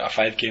defenders has got a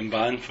 5-game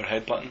ban for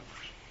headbutting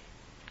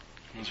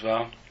as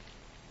well.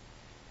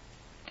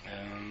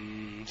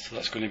 So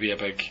that's going to be a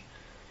big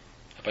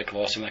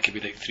loss, and that could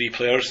be like 3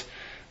 players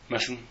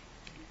missing.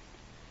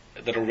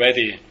 They're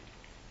already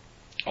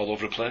all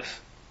over the place.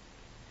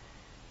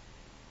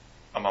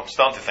 I'm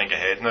starting to think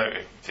ahead now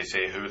to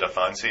say who would I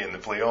fancy in the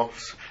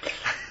playoffs.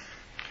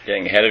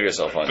 Getting ahead of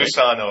yourself, aren't you?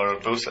 Busan or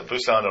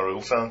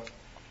Ulsan.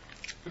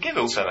 We gave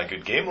Ulsan a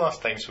good game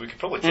last time, so we could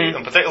probably take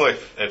them, particularly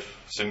if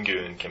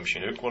Sungu and Kim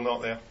Shin-wook were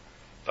not there.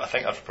 But I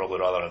think I'd probably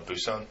rather have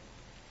Busan,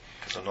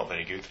 because they're not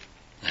very good.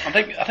 I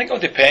think it'll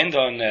depend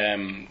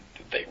on.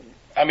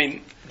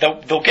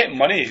 They'll get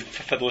money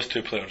for those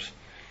 2 players.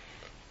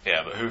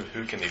 Yeah, but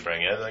who can they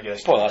bring in? I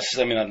guess. Well, that's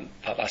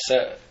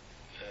it.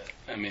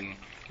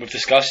 We've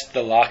discussed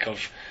the lack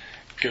of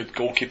good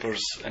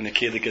goalkeepers in the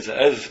K-League as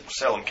it is.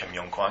 Selling Kim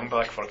Young Kwang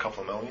back for a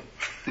couple of million.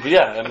 But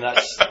yeah,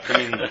 that's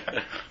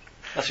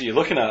what you're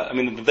looking at.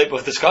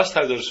 We've discussed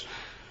how there's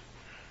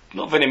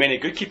not very many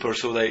good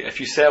keepers. So, like, if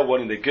you sell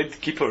one of the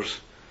good keepers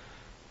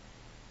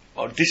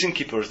or decent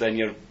keepers,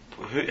 then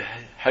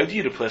how do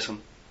you replace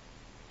them?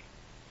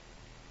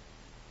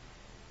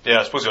 Yeah,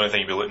 I suppose the only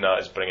thing you'd be looking at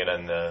is bringing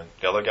in the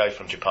other guy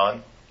from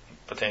Japan,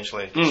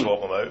 potentially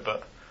swap him out.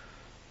 But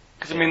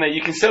because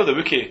you can sell the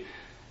Wookiee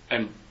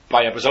and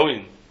buy a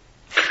Brazilian.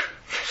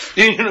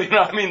 you know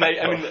what I mean?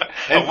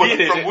 From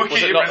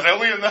Wookiee to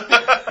Brazilian.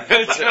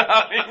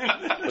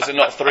 Was it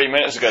not 3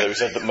 minutes ago that we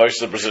said that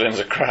most of the Brazilians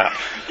are crap?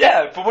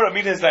 Yeah, but what I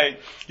mean is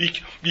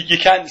you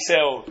can't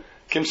sell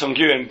Kim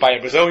Sung-gyu and buy a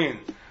Brazilian.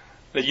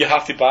 Like, you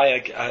have to buy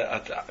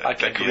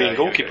a Korean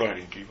goalkeeper.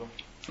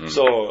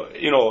 So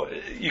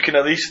you can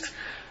at least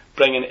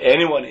bring in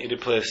anyone to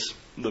replace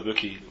the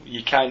Wookiee.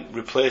 You can't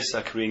replace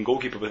a Korean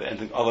goalkeeper with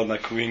anything other than a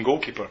Korean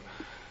goalkeeper.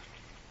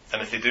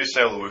 And if they do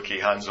sell the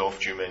Wookiee, hands off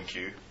Ju Min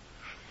Kyu.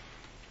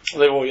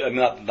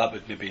 That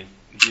would maybe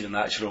be the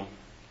natural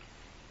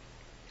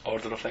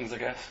order of things, I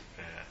guess.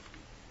 Yeah.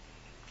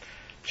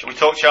 Shall we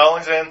talk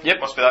challenge then? Yep.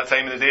 Must be that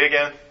time of the day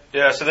again.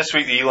 Yeah, so this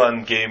week the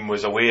Elan game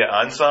was away at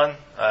Ansan.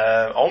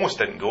 Almost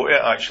didn't go to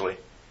it, actually.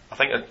 I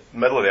think at the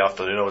middle of the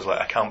afternoon I was like,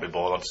 I can't be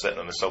bothered sitting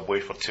on the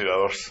subway for 2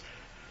 hours.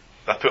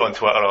 I put on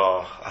Twitter,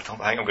 I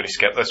think I'm going to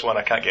skip this one,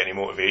 I can't get any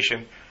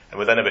motivation. And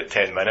within about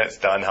 10 minutes,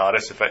 Dan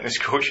Harris, the fitness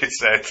coach, had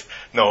said,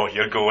 no,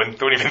 you're going,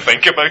 don't even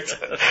think about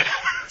it.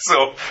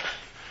 So,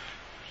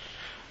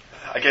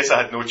 I guess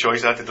I had no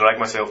choice, I had to drag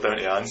myself down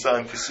to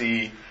Ansan to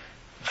see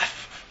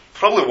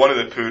probably one of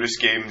the poorest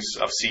games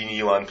I've seen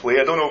Elan play.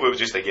 I don't know if it was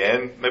just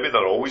again, maybe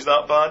they're always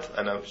that bad,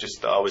 and I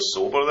was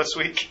sober this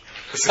week.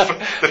 It's the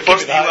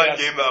first Elan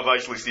game that I've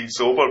actually seen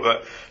sober,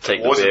 but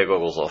take the beer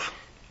goggles off.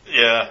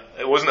 Yeah,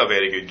 it wasn't a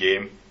very good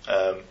game.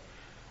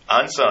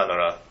 Ansan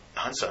are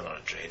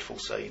a dreadful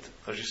side.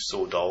 They're just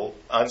so dull.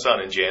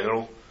 Ansan in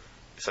general,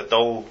 it's a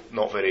dull,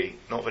 not very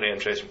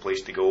interesting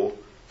place to go.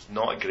 It's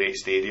not a great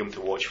stadium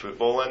to watch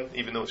football in,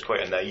 even though it's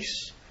quite a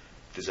nice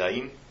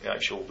design,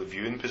 the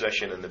viewing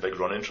position and the big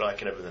running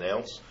track and everything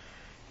else.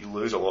 You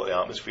lose a lot of the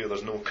atmosphere.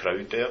 There's no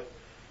crowd there.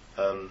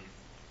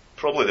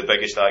 Probably the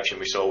biggest action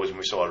we saw was when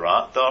we saw a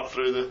rat dart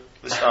through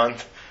the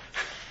stand.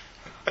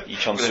 Yi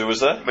Chon-soo was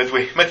there?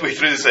 Midway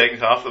through the second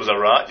half, there was a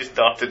rat just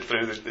darted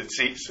through the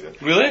seats.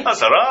 Really?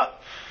 That's a rat.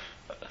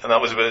 And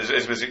that was about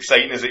as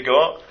exciting as it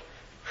got.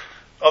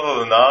 Other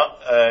than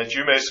that,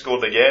 Jume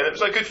scored again. It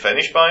was a good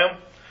finish by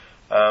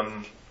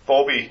him.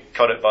 Bobby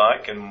cut it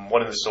back, and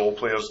one of the Seoul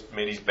players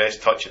made his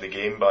best touch of the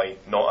game by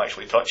not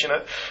actually touching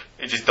it.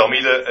 He just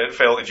dummied it. It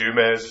fell to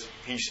Jumez.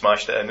 He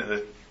smashed it into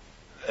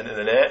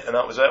the net, and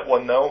that was it.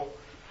 1-0.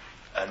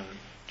 And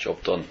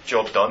job done.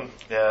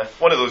 Yeah,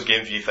 one of those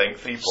games where you think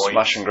 3 points.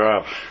 Smash and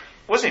grab.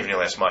 It wasn't even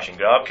really a smash and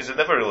grab because it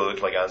never really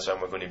looked like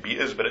Ansan were going to beat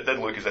us, but it did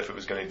look as if it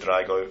was going to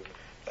drag out.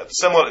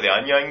 Similar to the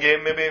Anyang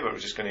game, maybe, where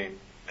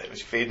it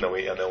was fading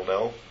away to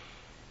 0-0.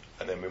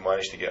 And then we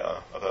managed to get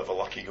a bit of a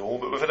lucky goal.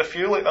 But we've had a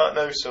few like that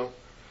now, so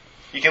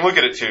you can look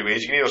at it 2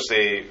 ways. You can either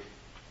say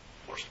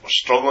we're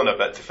struggling a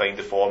bit to find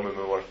the form when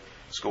we were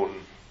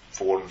scoring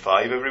 4 and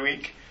 5 every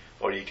week,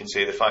 or you can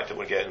say the fact that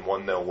we're getting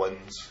 1-0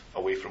 wins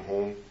away from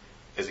home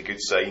is a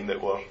good sign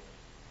that we're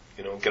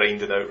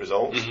grinding out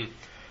results. Mm-hmm.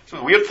 So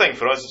the weird thing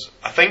for us,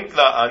 I think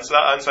that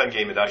Ansan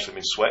game had actually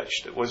been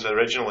switched. It was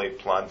originally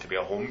planned to be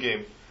a home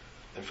game,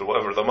 and for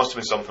whatever, there must have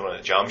been something on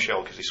at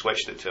Jamshel because they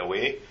switched it to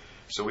away.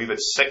 So we've had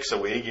 6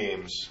 away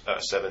games out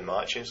of 7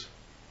 matches.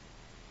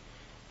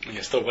 And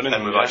you're still winning.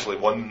 And we've actually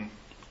won,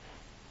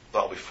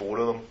 that'll be 4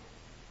 of them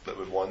that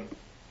we've won.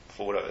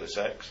 4 out of the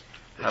 6.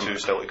 The 2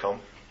 still to come.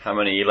 How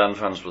many Elan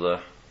fans were there?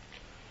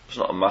 It was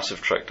not a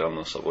massive trek down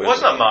the subway. It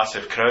wasn't a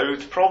massive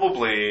crowd.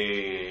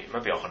 Probably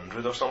maybe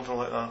 100 or something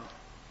like that.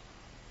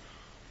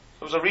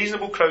 It was a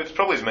reasonable crowd.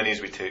 Probably as many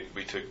as we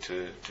took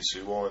to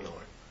Suwon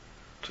or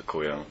to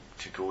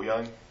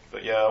Goyang.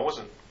 But yeah, it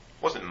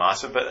wasn't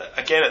massive, but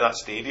again at that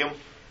stadium,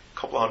 a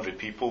couple of hundred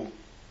people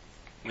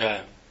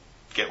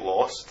get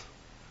lost.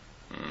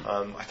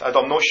 I'm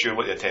not sure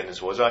what the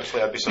attendance was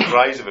actually. I'd be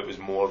surprised if it was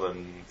more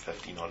than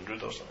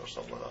 1,500 or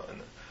something like that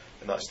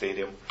in that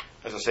stadium.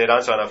 As I said,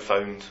 Ansan have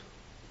found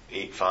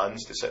 8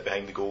 fans to sit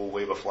behind the goal,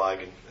 wave a flag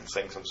and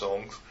sing some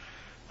songs,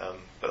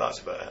 but that's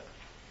about it.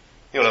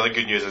 You know, the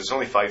good news is it's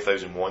only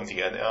 5,001 to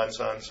get into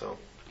Ansan, so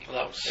Well,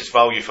 that was, it's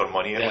value for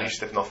money at Yeah.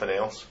 least, if nothing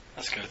else,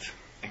 that's good.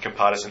 in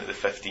comparison to the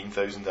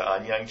 15,000 that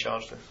Anyang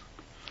charged us.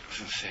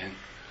 That's insane.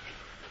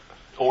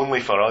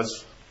 Only for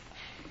us,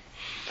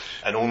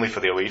 and only for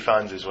the away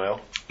fans as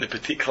well. The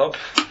petite club.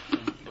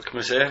 What can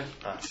we say?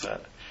 That's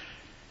it.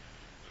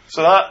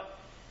 So that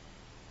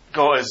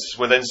got us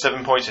within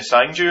 7 points of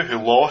Sangju, who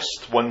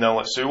lost 1-0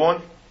 at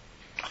Suwon.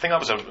 I think that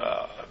was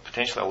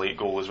potentially a late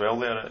goal as well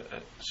there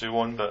at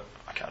Suwon, but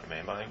I can't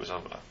remember. I think it was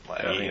a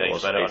like I think it 89th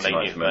was minute or 89th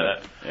 90th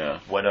minute Yeah.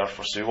 winner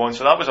for Suwon.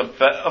 So that was a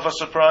bit of a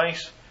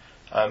surprise.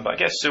 But I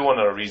guess Suwon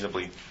are a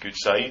reasonably good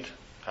side.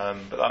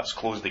 But that's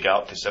closed the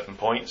gap to 7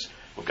 points.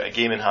 We've got a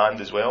game in hand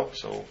as well,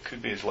 so it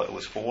could be as little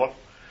as 4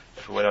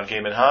 if we win our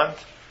game in hand.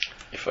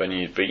 If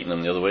only you'd beaten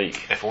them the other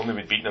week. If only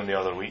we'd beaten them the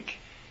other week.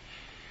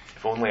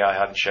 If only I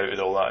hadn't shouted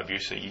all that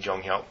abuse at Lee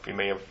Jung-hyuk, we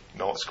may have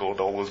not scored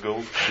all those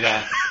goals.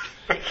 Yeah.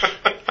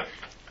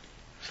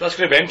 So that's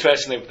going to be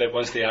interesting that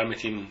once the Army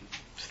team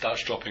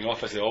starts dropping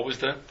off, as they always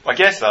do. I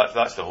guess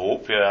that's the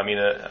hope. Yeah, I mean,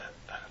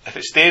 if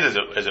it stayed as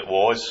it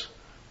was,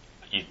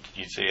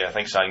 you'd say I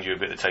think Sangju would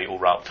get the title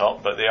wrapped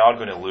up, but they are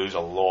going to lose a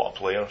lot of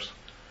players.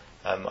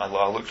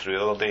 I looked through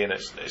the other day, and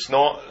it's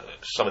not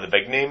some of the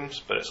big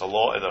names, but it's a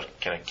lot of their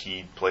kind of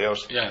key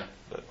players. Yeah.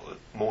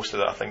 Most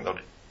of it, I think,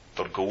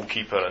 their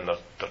goalkeeper and their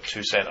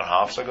two centre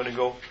halves are going to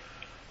go.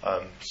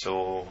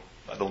 So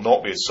they'll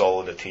not be as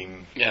solid a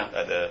team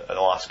at the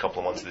last couple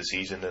of months of the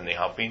season than they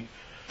have been.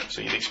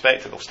 So you'd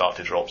expect that they'll start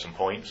to drop some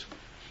points.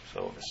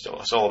 So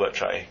it's all about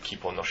trying to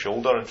keep on their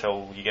shoulder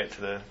until you get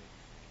to the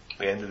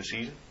end of the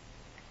season.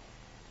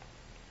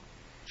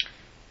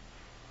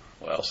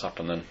 What else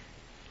happened then?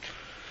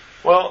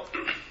 Well,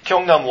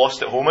 Gyeongnam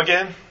lost at home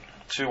again.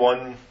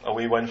 2-1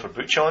 away win for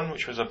Bucheon,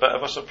 which was a bit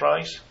of a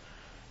surprise.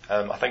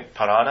 I think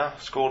Parana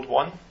scored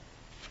one,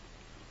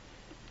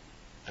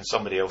 and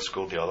somebody else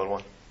scored the other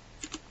one.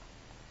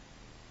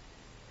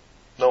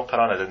 No,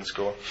 Parana didn't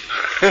score.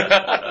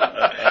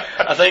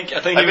 I think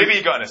Maybe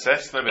he got an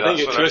assist. Maybe I think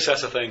he that's had two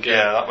assists. I think.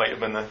 Yeah, that might have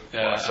been the.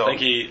 Yeah,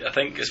 I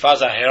think as far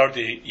as I heard,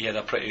 he had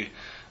a pretty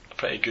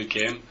good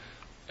game,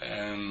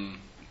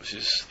 which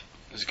is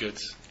good.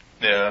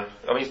 Yeah,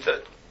 I mean,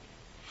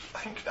 I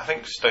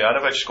think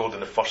Stojanovic scored in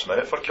the first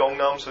minute for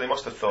Gyeongnam, so they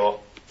must have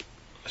thought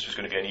this was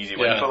going to be an easy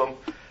win for them.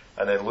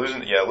 And then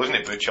losing to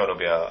Bucheon will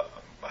be a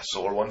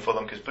sore one for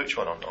them, because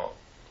Bucheon are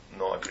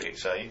not a great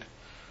side.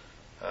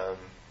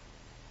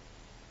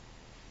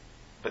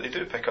 But they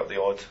do pick up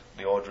the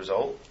odd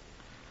result.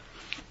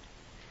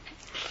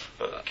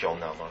 But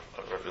Gyeongnam are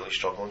really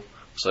struggling.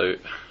 So,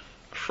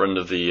 a friend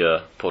of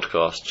the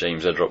podcast,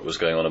 James Edrock, was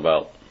going on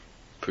about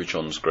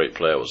Puchon's great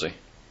player, was he?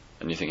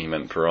 And you think he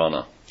meant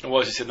Parana? What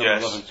was he said? Number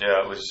 11?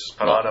 Yeah, it was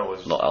Parana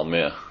was not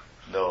Almere.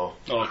 No,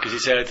 because he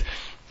said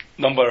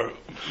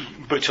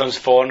Bucheon's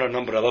foreigner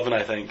number 11.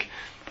 I think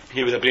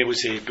he would have been able to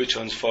say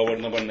Bucheon's forward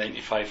number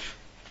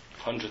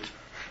 9500.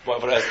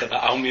 Whatever it is that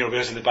Almir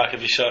wears in the back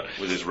of his shirt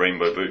with his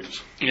rainbow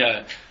boots.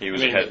 Yeah, he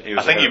was.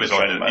 I think he was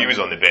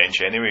on the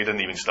bench anyway. He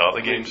didn't even start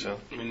the game. So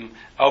I mean,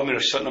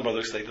 Almir's shirt number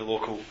looks like the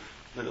local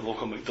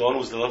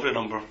McDonald's delivery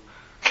number.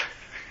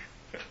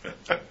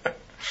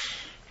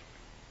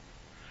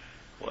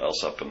 What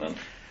else happened then?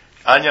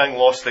 Anyang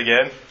lost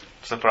again,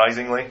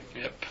 surprisingly.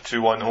 Yep.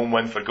 2-1 home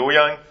win for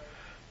Goyang.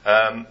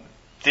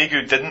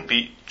 Daegu didn't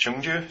beat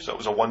Chungju, so it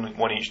was a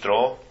 1-1 each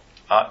draw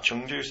at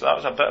Chungju. So that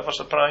was a bit of a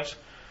surprise.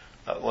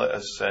 That let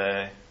us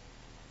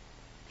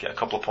get a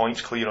couple of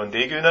points clear on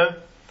Daegu now.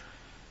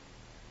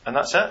 And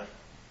that's it.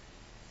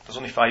 There's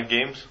only 5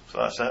 games, so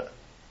that's it.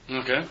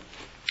 Okay.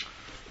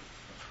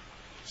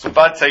 So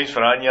bad times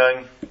for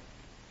Anyang.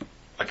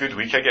 A good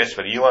week, I guess,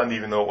 for Eland,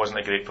 even though it wasn't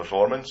a great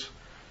performance.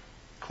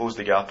 Closed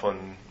the gap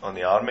on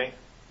the Army.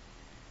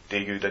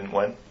 Daegu didn't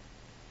win.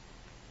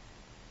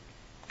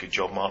 Good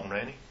job, Martin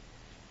Rennie.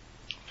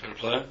 Fair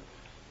play.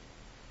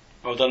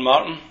 Well done,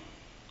 Martin.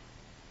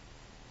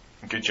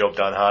 Good job,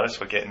 Dan Harris,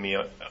 for getting me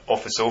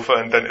off the sofa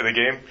and into the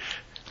game.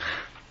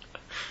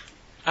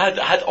 I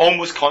had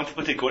almost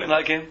contemplated going to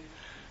that game.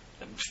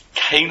 It was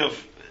kind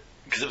of,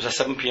 because it was a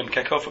 7 p.m.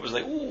 kickoff, it was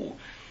like, ooh.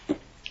 But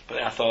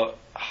then I thought,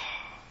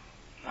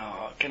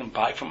 no, getting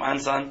back from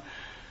Ansan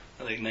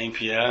at like 9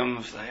 p.m. It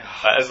was like,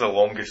 that is the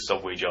longest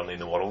subway journey in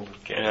the world,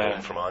 getting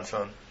home from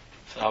Ansan.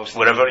 So I was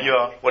wherever you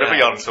are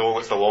in Seoul,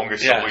 it's the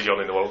longest subway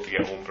journey in the world to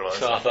get home from Ansan.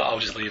 So I thought I'll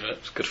just leave it.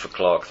 It's good for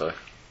Clark though.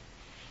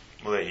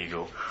 Well, there you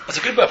go. It's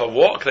a good bit of a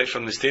walk, like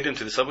from the stadium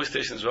to the subway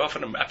station as well, if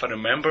I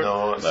remember.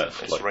 No,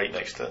 it's like right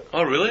next to it.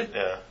 Oh, really?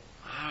 Yeah.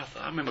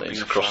 I remember being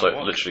literally cross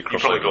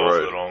over the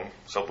road. the wrong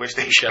subway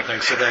station. Yeah, I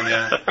think so then,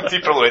 yeah.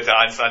 You probably went to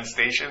Ansan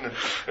station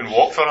and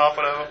walked for half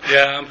an hour.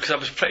 Yeah, because I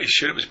was pretty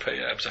sure it was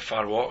a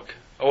far walk.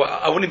 Oh,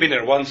 I wouldn't have been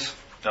there once.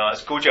 No,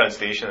 it's Gojan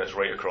station. It's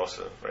right across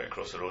the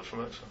road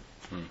from it. So.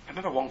 I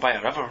remember walking by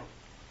a river.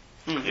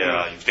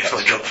 Yeah, you've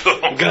definitely got the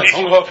wrong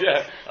place.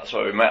 Yeah. That's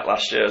where we met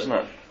last year, isn't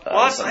it? Well,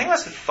 I think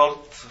that's the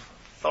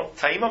third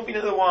time I've been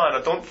at the one.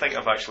 I don't think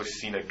I've actually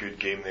seen a good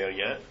game there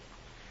yet.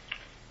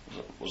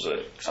 Was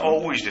it? It's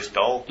always just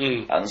dull.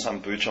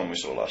 Ansan Bucheon we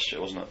saw last year,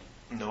 wasn't it?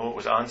 No, it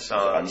was Ansan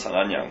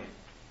Anyang.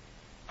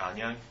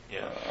 Anyang.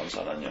 Yeah.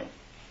 Ansan Anyang.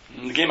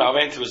 The game I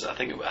went to was I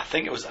think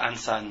it was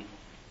Ansan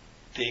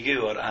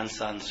Daegu or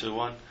Ansan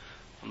Suwon.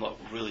 I'm not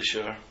really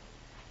sure.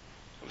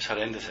 It was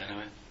horrendous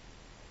anyway.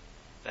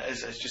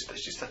 It's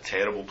just a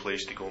terrible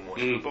place to go and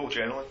watch football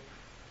generally.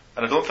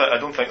 And I don't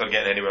think they're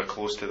getting anywhere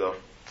close to their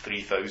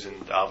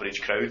 3,000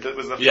 average crowd that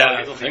was their target.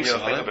 I don't think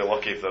so. I think they'll be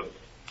lucky if they're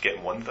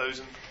getting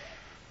 1,000.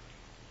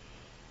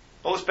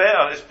 Well, it's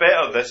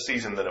better this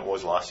season than it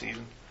was last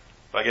season.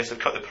 But I guess they've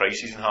cut the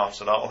prices in half,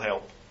 so that'll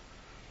help.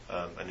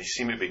 And they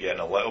seem to be getting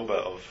a little bit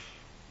of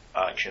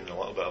action, a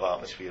little bit of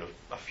atmosphere,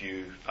 a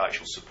few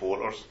actual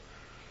supporters.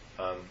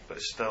 But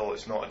still,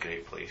 it's not a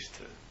great place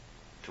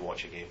to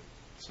watch a game.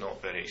 It's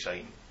not very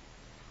exciting.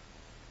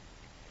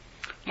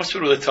 Must be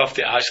really tough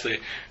to actually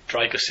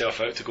drag yourself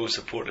out to go and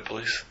support the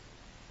police.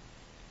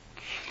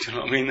 Do you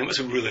know what I mean? It must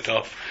be really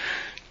tough.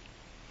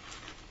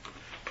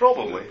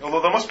 Probably.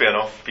 Although there must be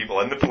enough people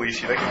in the police,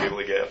 you think you'd be able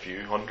to get a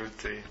few hundred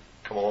to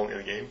come along to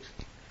the games.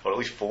 Or at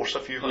least force a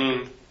few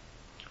hundred.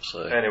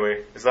 So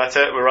anyway, is that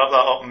it? We wrap that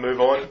up and move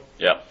on?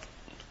 Yeah.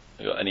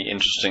 You got any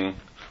interesting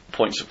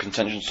points of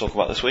contention to talk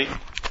about this week?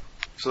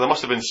 So there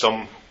must have been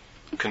some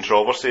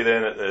controversy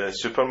then at the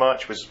Super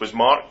match. Was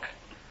Mark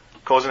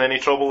causing any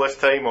trouble this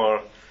time,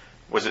 or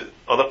was it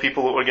other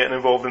people that were getting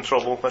involved in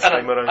trouble this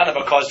time around? I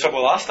never caused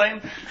trouble last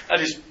time. I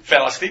just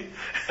fell asleep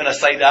in a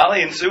side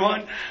alley in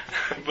Suwon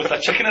with a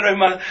chicken around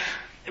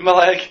my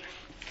leg.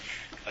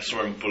 I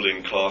saw him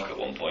bullying Clark at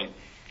one point.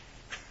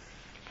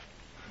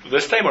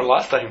 This time or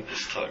last time?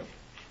 This time.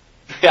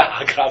 Yeah,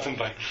 I grabbed him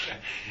by.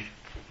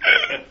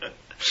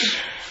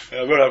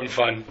 Yeah, we're having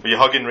fun. Were you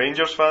hugging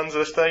Rangers fans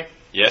this time?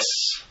 Yes.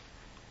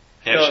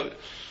 No,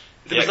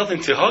 there was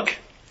nothing to hug.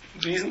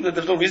 There's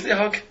no reason to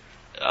hug.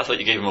 I thought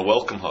you gave him a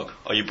welcome hug.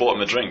 Oh, you bought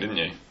him a drink, didn't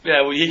you?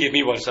 Yeah, well, he gave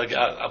me one, so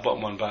I bought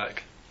him one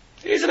back.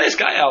 He's a nice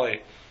guy,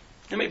 Ali.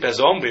 He might be a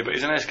zombie, but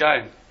he's a nice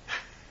guy.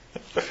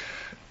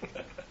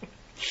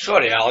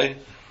 Sorry, Ali.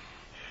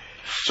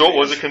 So what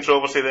was the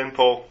controversy then,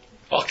 Paul?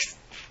 Oh,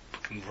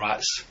 fucking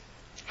rats.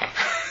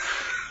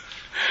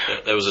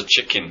 There was a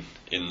chicken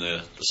in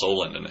the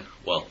Soul End, didn't it?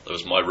 Well, there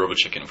was my rubber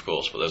chicken, of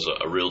course, but there's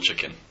a real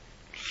chicken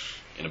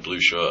in a blue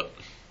shirt.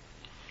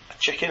 A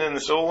chicken in the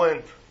Soul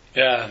End?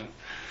 Yeah.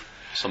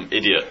 Some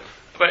idiot.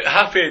 About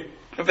half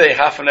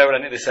an hour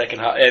into the second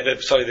half,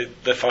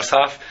 the first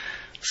half,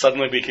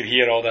 suddenly we could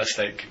hear all this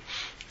like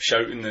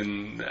shouting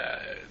and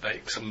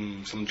like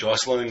some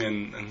jostling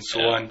and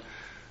so on.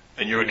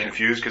 And you were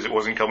confused because it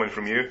wasn't coming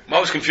from you? I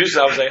was confused.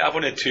 I was like, I've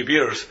only had 2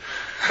 beers.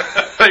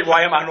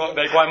 why am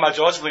I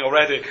jostling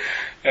already?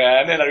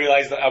 And then I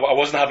realised that I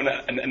wasn't having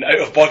an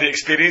out of body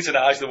experience, and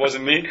it actually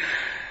wasn't me.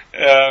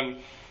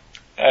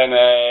 And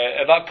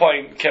at that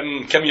point,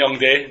 Kim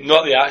Young-dae,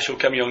 not the actual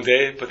Kim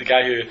Young-dae, but the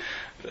guy who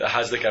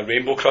has like a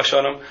rainbow crush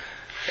on him,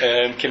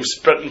 came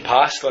sprinting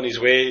past on his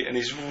way in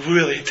his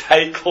really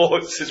tight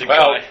clothes as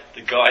well.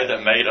 The guy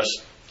that made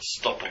us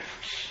stop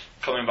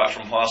coming back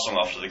from Hwasong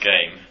after the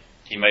game,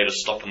 he made us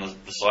stop on the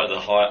side of the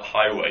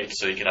highway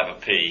so he could have a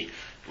pee.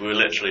 We were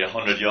literally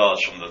 100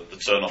 yards from the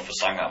turn off for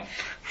Sangam.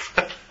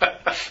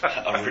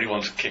 I really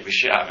wanted to kick the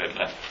shit out of him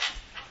then.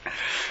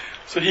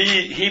 So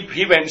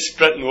he went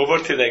sprinting over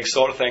to like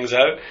sort things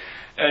out,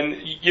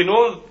 and you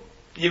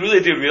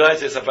really do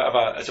realise it's a bit of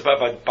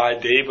a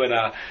bad day when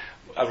a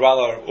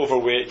rather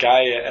overweight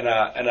guy in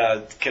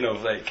a kind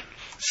of like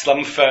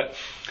slim fit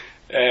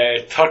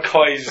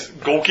turquoise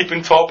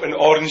goalkeeping top and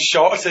orange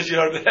shorts as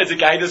a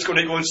guy that's going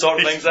to go and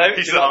sort things out.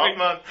 He's a hard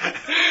man.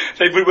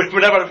 Like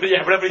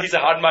whenever he's a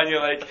hard man, you're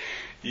like,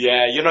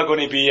 yeah, you're not going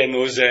to be in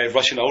those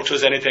Russian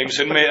ultras anytime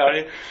soon, mate, are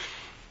you?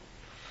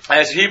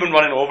 So he went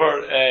running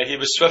over. He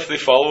was swiftly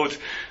followed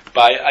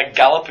by a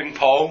galloping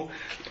Paul,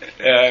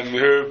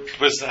 who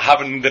was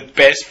having the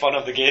best fun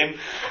of the game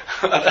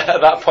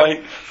at that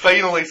point.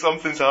 Finally,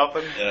 something's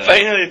happened. Yeah.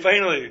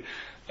 Finally.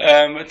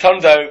 It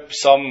turned out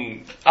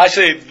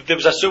there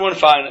was a Suwon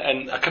fan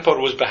and a couple of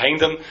rows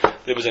behind him.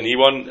 There was an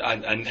Ewok.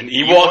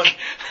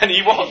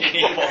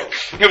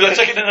 There was a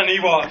chicken and an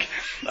Ewok.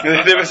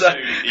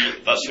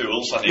 That's who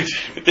also needs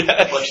to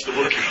punch the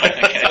Wookiee right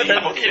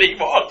again.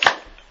 Ewok.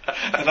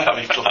 And that'd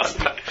be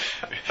classic.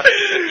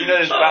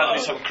 There's bound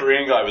to be some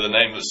Korean guy with a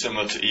name that's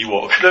similar to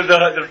Ewok.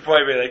 There'd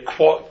probably be like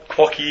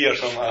Quacky or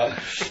something like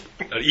that.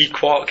 Or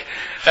Equok.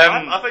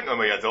 I think I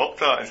might adopt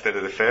that instead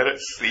of the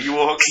ferrets. The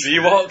Ewoks. The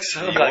Ewoks.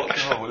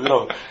 Like, oh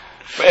no.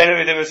 But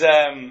anyway, there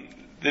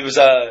was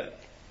an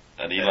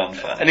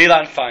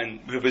Elan fan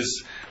who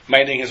was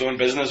minding his own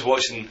business,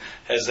 watching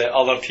his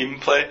other team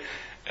play,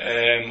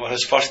 or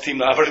his first team,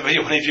 whatever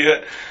you want to view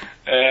it.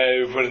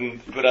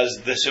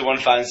 Whereas the Suwon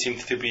fans seemed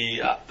to be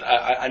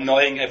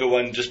annoying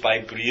everyone just by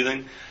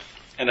breathing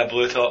in a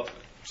blue top.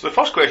 So the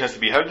first question has to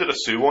be, how did a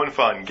Suwon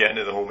fan get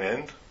into the home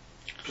end?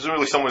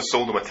 Presumably someone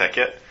sold him a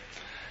ticket.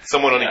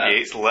 Someone on the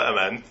gates let him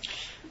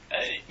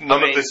in.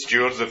 None of the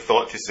stewards have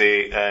thought to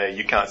say,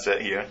 you can't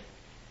sit here.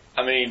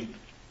 I mean,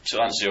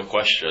 to answer your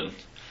question,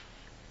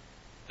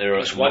 there are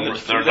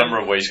a number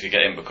of ways you could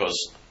get in,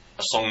 because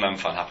a Songnam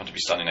fan happened to be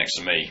standing next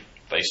to me,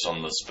 based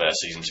on the spare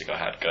season ticket I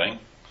had going.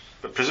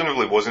 But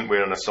presumably wasn't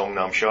wearing a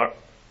Songnam shirt.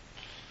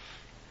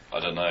 I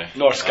don't know.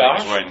 Nor I scarf.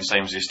 was wearing the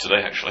same as he is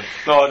today, actually.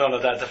 No,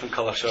 that different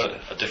colour shirt.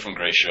 A different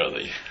grey shirt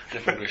that you.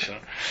 Different grey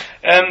shirt.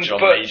 John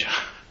but, Major.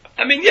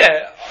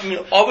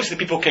 Obviously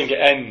people can get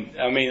in.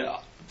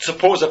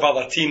 Suppose if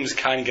other teams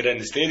can get in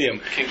the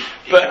stadium. You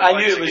But can I buy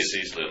knew it tickets was.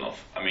 easily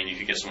enough. You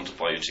could get someone to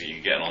buy you a ticket, you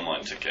could get an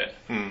online ticket.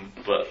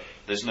 But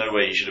there's no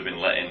way you should have been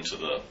let into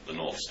the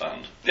North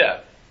Stand.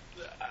 Yeah.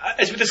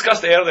 As we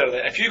discussed earlier,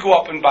 that if you go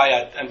up and buy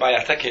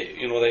a ticket,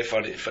 like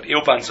for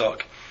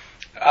Eelbantok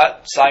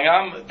at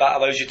Sangam, that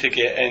allows you to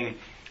get in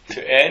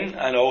to N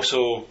and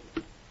also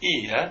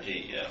E. Yeah.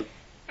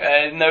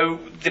 Now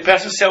the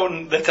person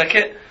selling the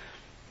ticket,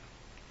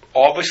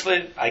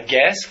 obviously, I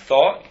guess,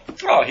 thought,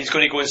 he's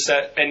going to go and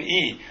sit in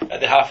E at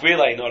the halfway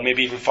line, or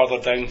maybe even further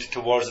down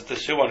towards the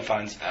Suwon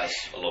fans. As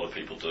a lot of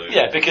people do.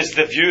 Yeah, because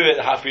the view at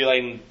the halfway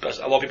line,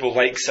 a lot of people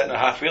like sitting at the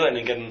halfway line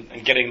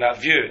and getting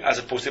that view, as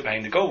opposed to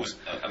behind the goals.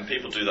 And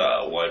people do that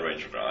at a wide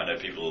range of ground. I know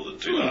people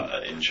that do that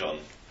at Incheon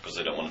because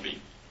they don't want to be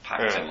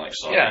packed in like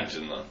sardines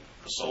in the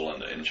Seoul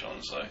end at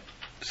Incheon.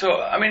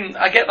 So,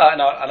 I get that,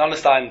 and I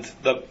understand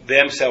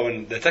them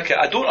selling the ticket.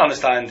 I don't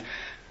understand,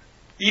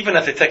 even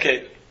if the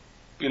ticket,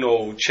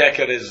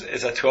 checker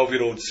is a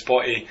 12-year-old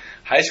spotty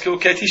high school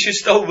kid, he should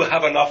still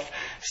have enough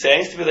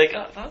sense to be like,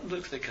 that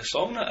looks like a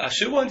song, a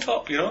Suwon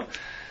top,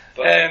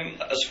 But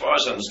as far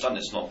as I understand,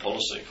 it's not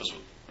policy, because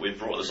we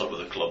brought this up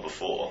with the club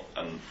before,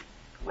 and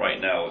right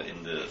now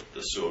in the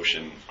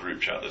Suoshin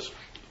group chat, there's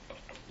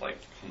like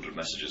 100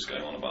 messages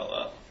going on about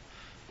that,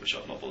 which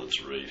I've not bothered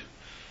to read.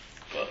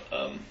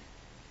 But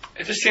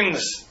it just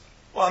seems.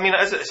 Well,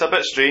 it's a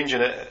bit strange,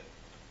 and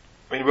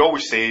we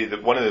always say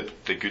that one of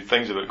the good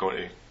things about going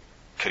to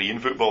Korean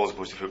football as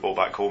opposed to football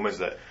back home is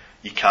that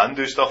you can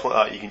do stuff like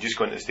that. You can just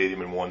go into the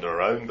stadium and wander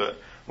around. But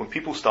when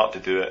people start to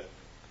do it,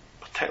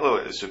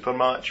 particularly at the super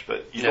match,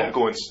 but you don't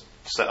go and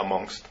sit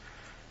amongst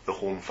the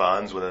home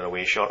fans with an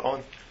away shirt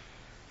on.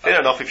 Fair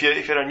enough. If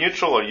you're a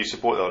neutral or you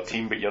support the other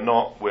team, but you're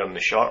not wearing the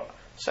shirt,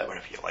 sit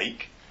wherever you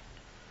like.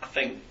 I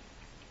think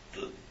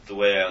the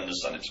way I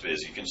understand it to be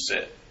is you can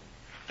sit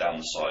down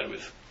the side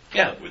with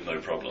no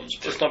problems.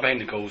 Just not behind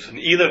the goals, and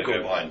either go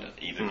goal. behind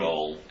either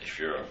goal if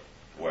you're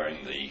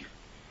wearing the.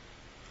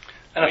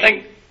 And I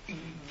think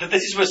that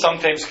this is what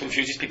sometimes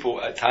confuses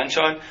people at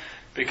Tanchon,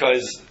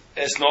 because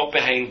it's not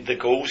behind the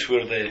goals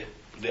where the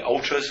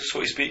ultras,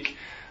 so to speak,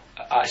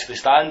 actually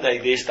stand.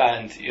 They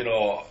stand, in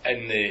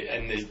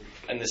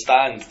the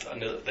stand on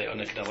the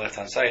kind of left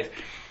hand side.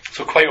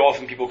 So quite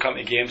often people come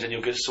to games and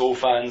you'll get Seoul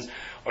fans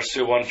or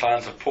Suwon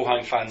fans or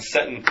Pohang fans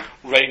sitting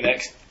right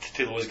next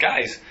to those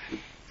guys.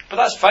 But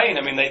that's fine.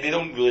 They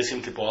don't really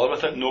seem to bother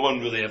with it. No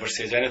one really ever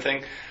says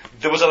anything.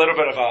 There was a little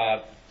bit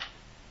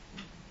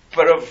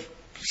of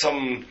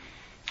some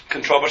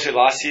controversy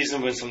last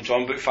season when some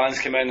John Book fans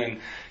came in and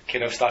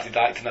kind of started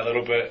acting a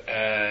little bit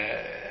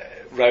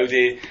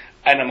rowdy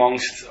in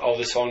amongst all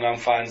the Songnam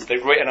fans,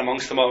 right in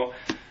amongst them all.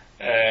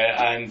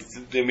 And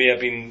there may have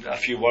been a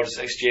few words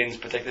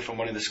exchanged, particularly from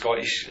one of the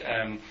Scottish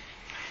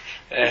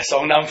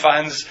Songnam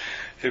fans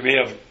who may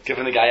have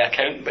given the guy a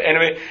count. But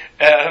anyway,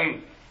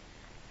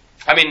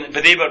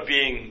 but they were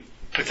being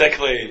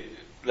particularly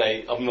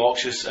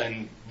obnoxious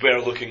and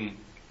were looking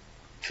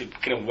to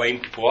kind of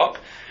wind people up.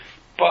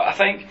 But I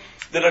think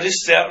there are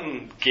just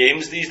certain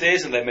games these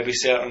days, and there may be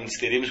certain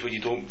stadiums where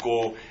you don't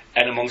go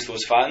in amongst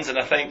those fans. And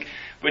I think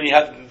when you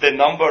have the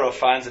number of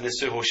fans in the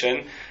Suho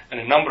Shin and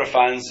the number of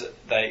fans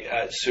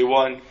at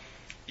Suwon,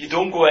 you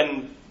don't go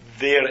in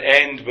their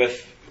end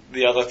with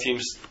the other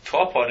team's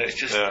top on it. It's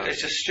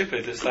just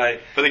stupid. It's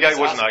like. But the guy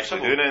wasn't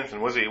actually doing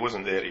anything, was he? He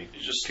wasn't there. He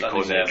was just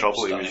causing any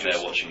trouble. He was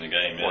just watching the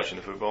game, watching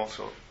the football.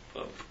 So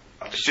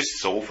it's just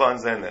Seoul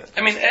fans then that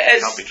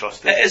can't be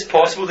trusted. It is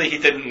possible that he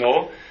didn't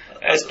know.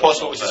 It's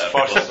possible it was his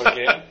first ever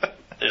game.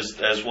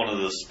 There's one of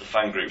the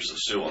fan groups of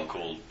Suwon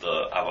called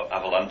the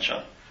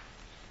Avalancha,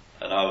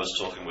 and I was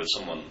talking with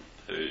someone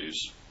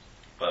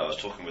I was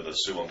talking with a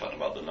Suwon fan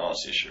about the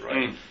Nazi issue,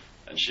 right?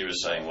 And she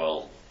was saying,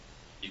 well,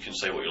 you can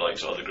say what you like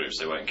to other groups,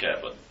 they won't care,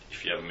 but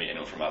if you ever meet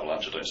anyone from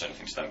Avalancha, don't say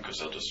anything to them because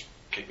they'll just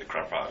kick the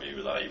crap out of you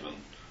without even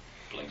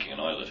blinking an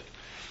eyelid.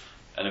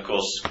 And of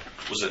course,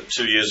 was it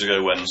 2 years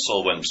ago when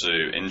Seoul went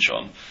to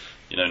Incheon,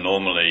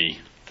 normally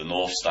the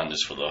North stand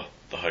is for the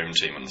home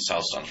team and the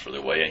South stand for the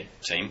away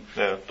team,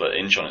 but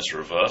Incheon is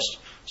reversed,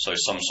 so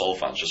some Seoul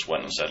fans just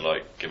went and said,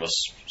 give us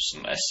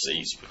some S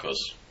seats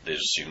because they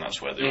just assumed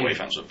that's where the away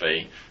fans would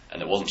be,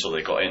 and it wasn't until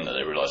they got in that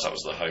they realised that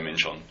was the home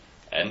Incheon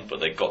end, but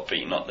they got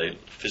beaten up, they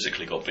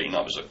physically got beaten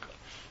up. It was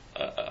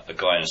a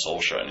guy in a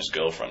Seoul shirt and his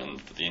girlfriend, and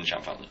the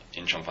Incheon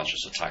fans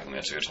just attacked them. They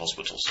had to go to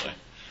hospital. So,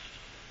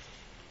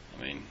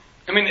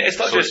 it's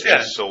not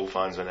just Seoul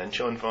fans and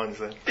Incheon fans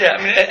then. Yeah,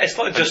 it's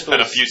not just those.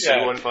 And a few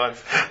Suwon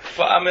fans.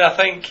 But I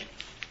think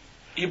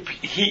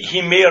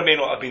he may or may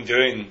not have been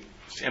doing.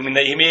 He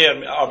may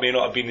or may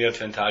not have been there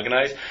to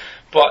antagonise.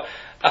 But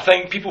I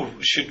think people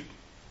should.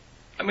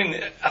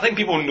 I think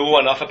people know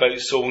enough about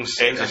Seoul's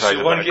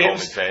Suwon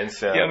games.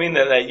 Sense,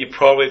 that you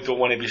probably don't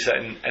want to be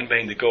sitting in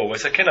behind the goal.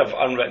 It's a kind of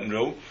unwritten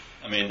rule.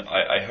 I mean,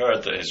 I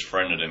heard that his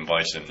friend had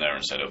invited him there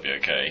and said it'll be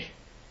okay.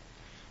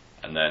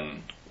 And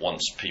then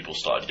once people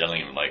started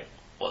yelling at him, like,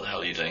 what the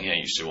hell are you doing here?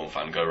 You still want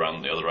fan, go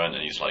around the other end.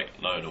 And he's like,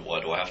 no, why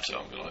do I have to?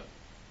 I'm like,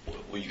 what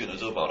are you going to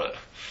do about it?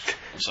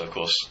 And so, of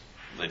course,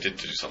 they did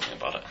do something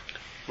about it.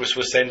 Which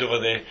was send over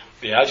the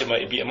Ajima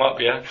to beat him up,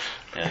 yeah?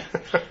 Yeah.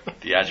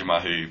 The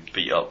Ajima who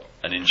beat up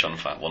an Incheon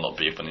fan. Well, not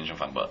beat up an Incheon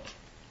fan, but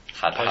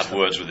had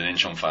words with an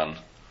Incheon fan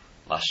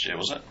last year,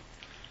 was it?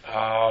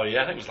 Oh,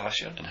 yeah, I think it was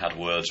last year. And had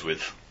words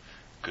with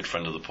a good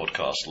friend of the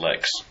podcast,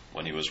 Lex,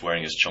 when he was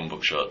wearing his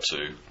Chumbuk shirt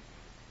to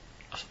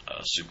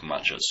a super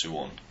match at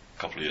Suwon a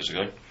couple of years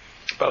ago.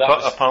 But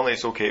apparently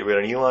it's okay to wear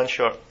an Elan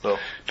shirt, though.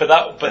 But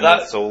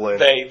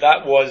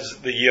that was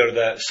the year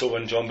that So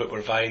and John Book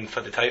were vying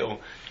for the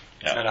title,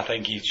 and I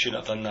think he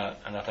shouldn't have done that.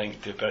 And I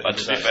think but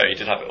to be fair, he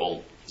did have it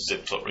all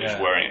zipped up. He was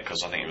wearing it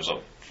because I think he was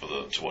up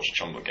to watch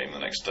a Chumbuk game the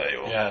next day.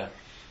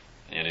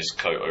 He had his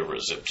coat over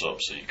it zipped up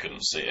so you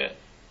couldn't see it.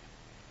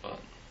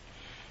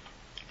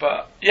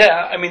 But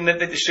yeah, I mean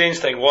the strange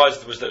thing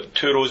was that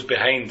 2 rows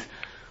behind,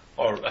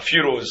 or a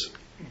few rows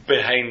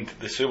behind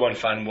the Suwon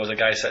fan, was a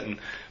guy sitting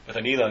with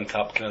an Elan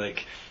top, kind of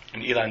like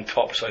an Elan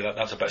top. Sorry,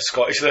 that's a bit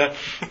Scottish there.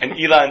 An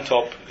Elan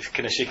top,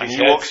 kind of shaking his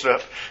head. Ewok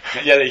strip.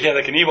 Yeah,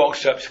 like an Ewok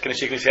strip, kind of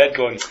shaking his head,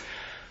 going,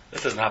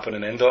 "This doesn't happen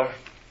in indoor."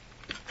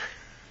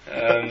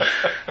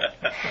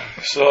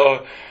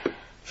 So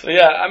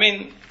yeah, I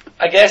mean,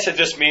 I guess it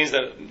just means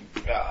that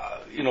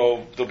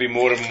there'll be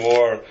more and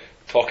more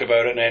talk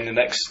about it, and then the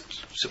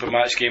next super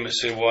match game at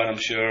Suwon, I'm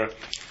sure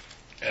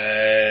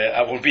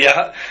I won't be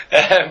at,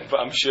 but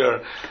I'm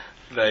sure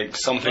like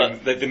something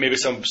that there may be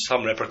some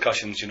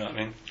repercussions. You know what I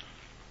mean?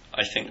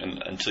 I think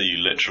until you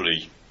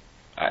literally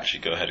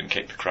actually go ahead and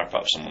kick the crap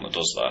out of someone that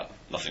does that,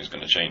 nothing's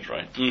going to change,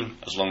 right?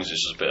 As long as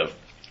it's just a bit of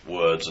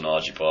words and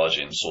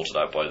argy-bargy and sorted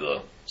out by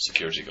the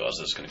security guards,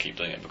 they're just going to keep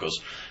doing it, because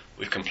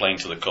we've complained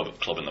to the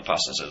club in the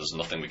past and said there's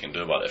nothing we can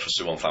do about it. If a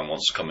Suwon fan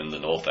wants to come in the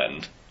North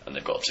End and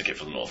they've got a ticket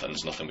for the North End,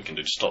 there's nothing we can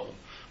do to stop them,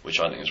 which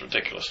I think is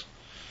ridiculous.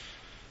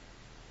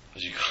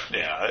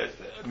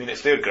 I mean,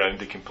 it's their ground,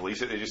 they can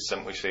police it. They just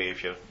simply say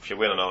if you're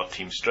wearing another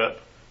team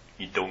strip,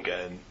 you don't get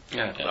in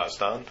that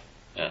stand.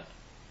 Yeah.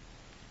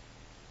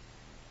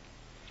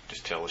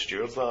 Just tell the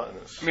stewards that. And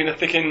I mean, if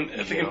they can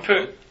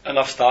put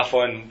enough staff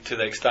on to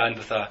like stand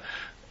with a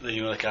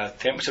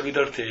temperature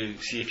reader to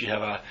see if you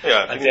have a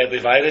deadly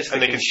virus,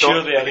 and they can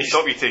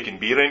stop you taking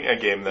beer in a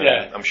game, then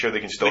I'm sure they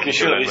can stop you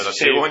coming in with a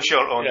Suwon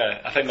shirt on.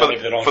 Yeah, I think that might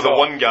be the wrong for the thought.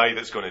 one guy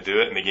that's going to do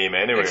it in the game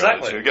anyway.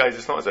 Exactly. Or the 2 guys,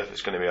 it's not as if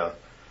it's going to be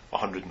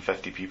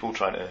 150 people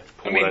trying to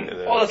pour into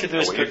the all they have to do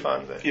is away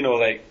fans.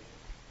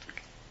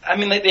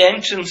 The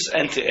entrance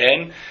into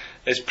N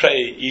is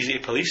pretty easy to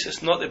police.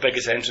 It's not the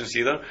biggest entrance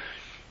either.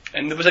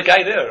 And there was a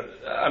guy there.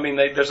 I mean,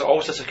 there's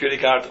also a security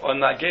guard on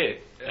that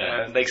gate,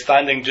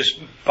 standing just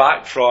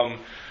back from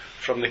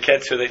the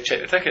kids who check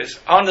the tickets.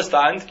 I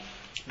understand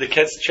the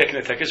kids checking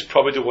the tickets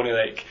probably don't want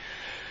to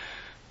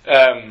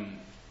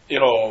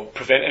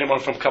prevent anyone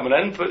from coming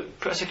in, but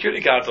put a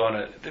security guard on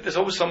it. There's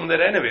always someone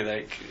there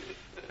anyway.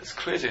 It's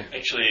crazy.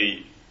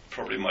 Actually,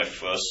 probably my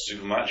first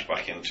super match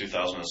back in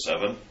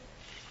 2007.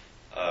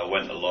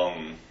 Went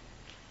along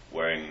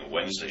wearing a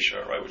Wednesday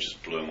shirt, right, which is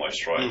blue and white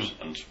stripes,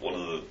 and one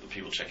of the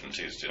people checking the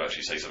tickets did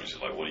actually say something. He's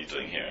like, "What are you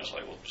doing here?" I was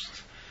like, "Well,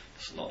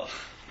 it's not a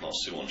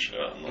Suwon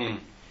shirt."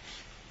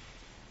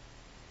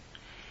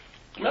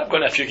 I've gone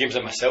to a few games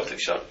in my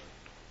Celtic shirt.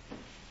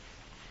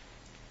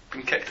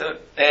 Been kicked out.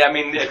 I've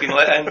been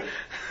let in.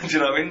 Do you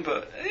know what I mean?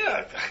 But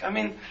yeah, I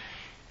mean,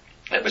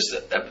 it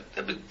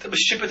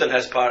was stupid on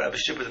his part. It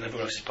was stupid on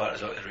everyone else's part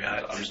as well to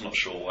react. I'm just not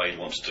sure why he'd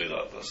want to do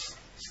that. That's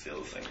the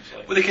other thing.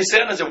 Well, the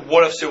concern is that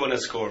what if Suwon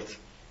had scored?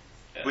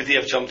 Yeah. Would he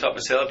have jumped up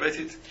and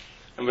celebrated?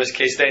 In which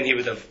case, then he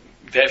would have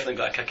definitely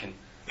got a kicking.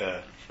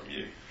 Yeah, from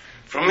you.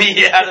 From me,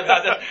 yeah,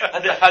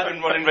 I'd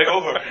been running right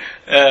over.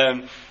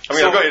 I've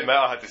got to admit,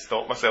 I had to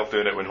stop myself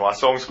doing it when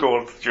Hwasong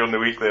scored during the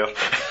week there.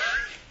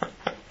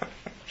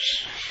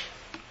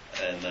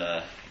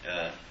 And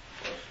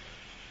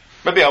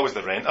maybe I was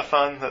the Renta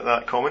fan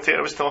that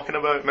commentator was talking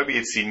about. Maybe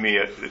he'd seen me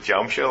at the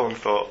Jam Shell and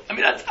thought,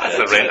 that's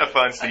the Renta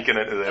fan sneaking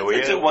into the away.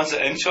 I did it once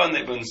at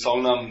Incheon, when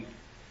Songnam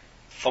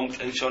thumped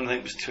Incheon, I think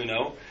it was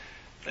 2-0.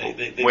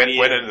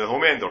 Went into the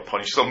home end or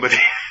punched somebody?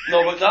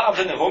 No, but that was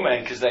in the home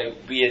end, because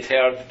we had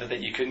heard that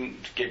you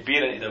couldn't get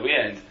beer into the away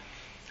end.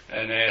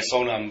 And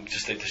Songnam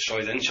just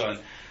destroyed Incheon.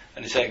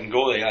 And the second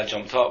goal, I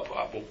jumped up.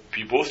 Well,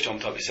 we both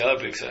jumped up to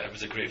celebrate, because it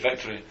was a great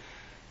victory.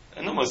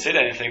 And no one said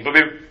anything, but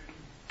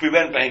we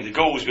went behind the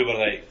goals. We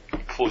were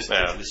close to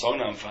the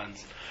Songnam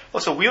fans. Well,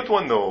 it's a weird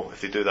one though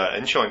if they do that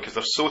in Incheon, because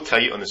they're so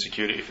tight on the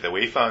security for the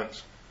away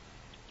fans.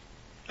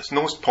 There's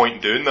no point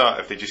in doing that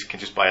if they can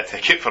just buy a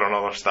ticket for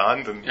another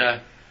stand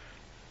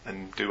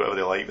and do whatever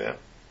they like there.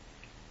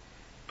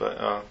 But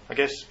I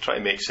guess try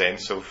to make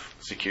sense of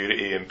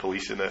security and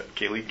policing at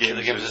K-League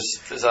games.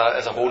 Is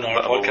a whole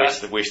nother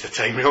podcast. A waste of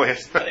time, really. I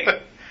think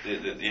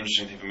the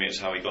interesting thing for me is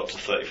how he got to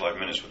 35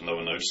 minutes with no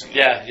one noticing.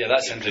 Yeah,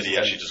 that's interesting. Did he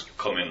actually just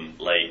come in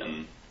late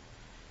and?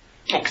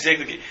 Oh, because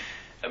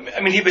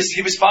I mean, he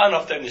was far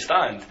enough down the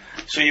stand,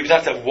 so you would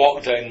have to have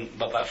walked down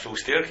that full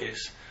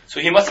staircase. So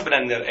he must have been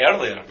in there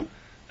earlier,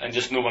 and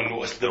just no one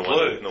noticed the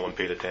blue. No one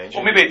paid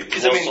attention. Well, maybe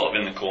because He was sort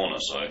of in the corner,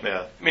 so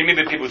Yeah. I mean,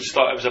 maybe people just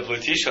thought it was a blue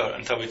T-shirt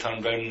until we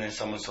turned round and then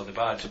someone saw the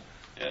badge.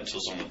 yeah, until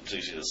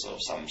you see the sort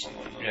of Samsung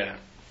on them. Yeah.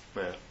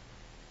 Yeah.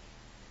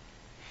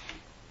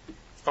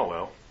 Oh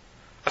well.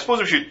 I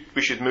suppose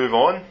we should move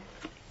on.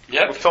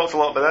 Yep. We've talked a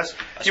lot about this.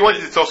 You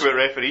wanted to talk about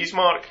referees,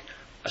 Mark?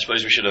 I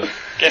suppose we should have.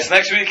 Guess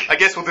next week. I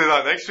guess we'll do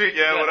that next week.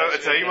 Yeah, Yeah, we're out of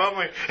next week, time, yeah. aren't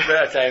we? We're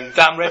out of time.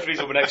 Damn referees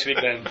will be next week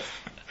then.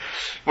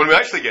 When we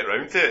actually get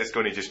round to it, it's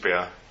going to just be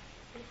a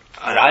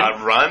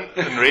rant? rant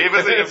and rave,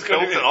 isn't it? It's It's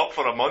gonna built be- it up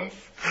for a month.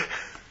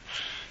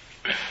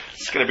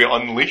 It's going to be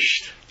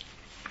unleashed.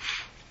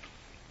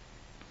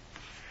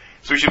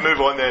 So we should move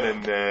on then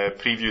and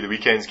preview the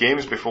weekend's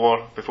games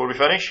before we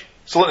finish.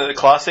 So looking at the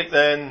Classic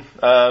then,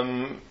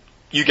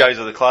 you guys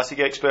are the Classic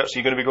experts. Are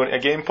you going to be going to a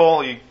game,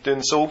 Paul? Are you doing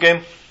the Seoul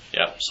game?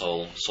 Yeah,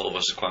 Seoul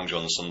versus Gwangju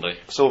on the Sunday.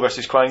 Seoul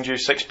versus Gwangju,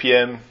 6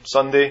 p.m.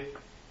 Sunday.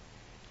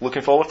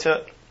 Looking forward to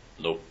it?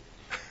 Nope.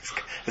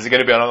 Is it going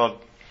to be another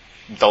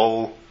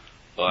dull,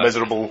 But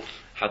miserable?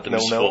 I had the 0-0?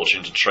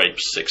 misfortune to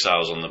traipse 6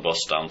 hours on the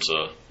bus down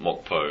to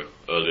Mokpo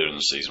earlier in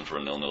the season for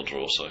a 0-0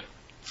 draw, so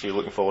So you're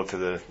looking forward to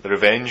the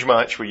revenge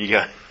match where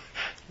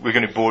we're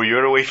going to bore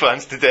your away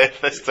fans to death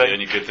this the time.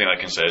 only good thing I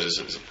can say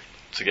is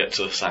to get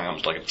to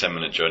Sangham's like a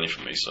 10-minute journey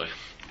for me, so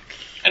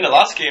In the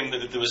last game,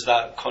 there was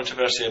that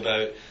controversy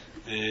about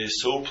the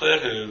Seoul player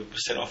who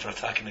was sent off for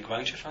attacking the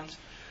Gwangju fans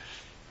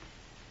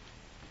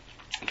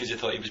because he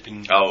thought he was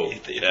being Oh, he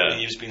yeah. thought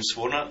he was being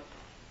sworn at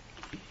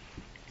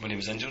when he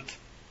was injured.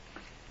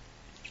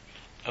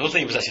 I don't think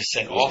he was actually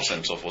sent he wasn't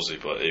off. sent off, was he?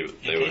 But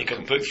He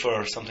got booked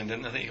for something,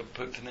 didn't he? I think he got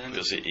booked in the end.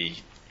 because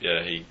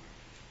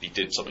he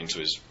did something to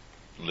his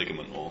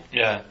ligament or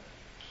Yeah,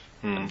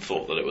 and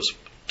thought that it was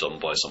done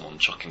by someone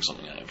chucking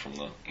something at him from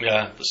the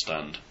yeah.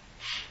 stand.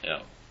 Yeah,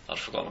 I'd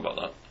forgotten about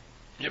that.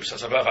 Yep. So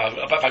it's a bit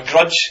of a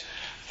grudge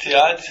to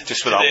add.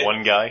 Just to for that the,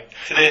 one guy.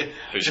 to the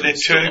Who's to the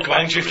still two not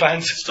Gwangju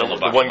fans. Still not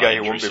The back one from guy that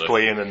who won't be injury, so-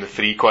 playing and the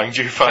 3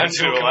 Gwangju fans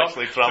who will will come up.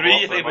 actually travel Three,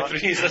 up I for think the with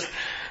match. three is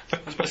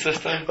this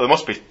time. Well, there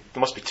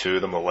must be 2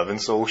 of them that live in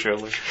Seoul,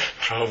 surely.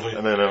 Probably.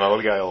 And then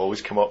another guy will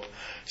always come up.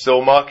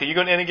 So, Mark, are you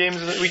going to any games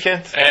this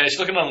weekend? It's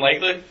looking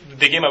unlikely.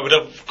 The game I would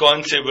have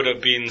gone to would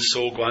have been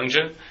Seoul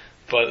Gwangju,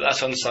 but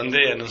that's on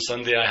Sunday, and on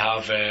Sunday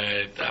I've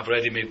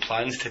already made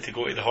plans to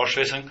go to the horse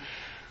racing.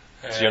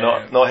 So you're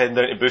not heading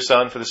down to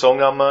Busan for the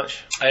Songnam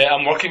match?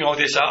 I'm working all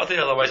day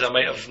Saturday, otherwise I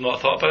might have not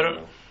thought about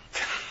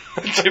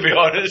it. To be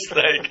honest,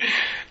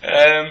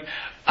 You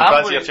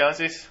fancy your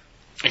chances?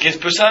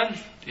 against Busan.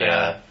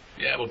 Yeah.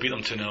 Yeah, we'll beat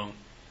them 2-0.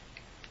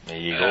 There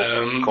you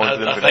go.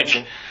 Confident I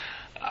prediction.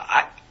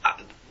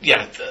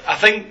 I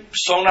think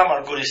Songnam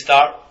are going to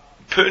start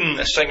putting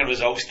a string of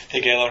results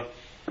together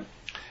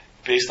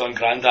based on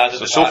Grandad.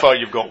 So far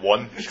you've got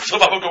 1. So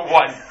far we've got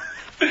 1.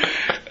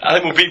 I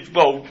think we'll beat.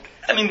 Well,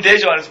 I mean,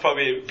 Daejeon is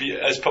probably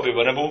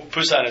winnable.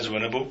 Busan is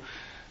winnable.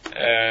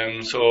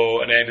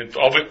 So and then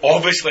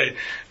obviously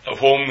at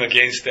home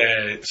against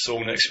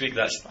Seoul next week.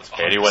 That's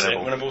very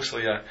 100% winnable. So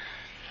yeah.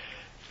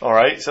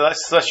 Alright, so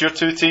that's your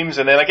 2 teams,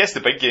 and then I guess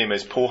the big game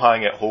is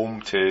Pohang at home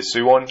to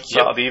Suwon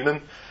Saturday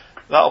evening.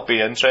 That'll be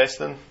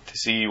interesting to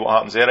see what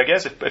happens there. I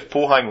guess if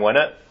Pohang win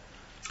it,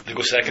 They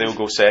go second. they'll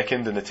go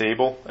second in the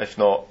table, if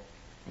not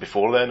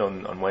before then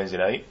on Wednesday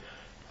night.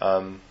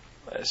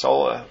 It's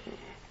all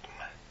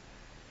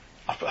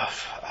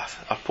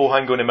are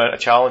Pohang going to mount a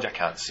challenge? I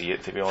can't see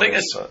it, to be I think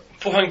honest.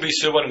 it's Pohang beat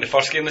Suwon in the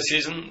first game of the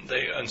season,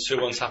 and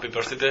Suwon's Happy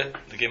Birthday Day,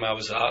 the game I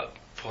was at.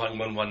 Pohang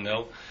won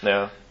 1-0.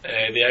 Yeah.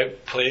 They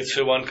outplayed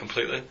Suwon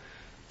completely.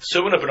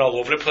 Suwon have been all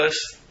over the place.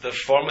 Their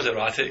form is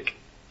erratic.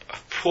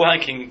 If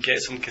Pohang can get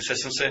some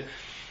consistency,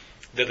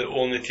 they're the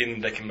only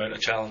team that can mount a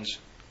challenge.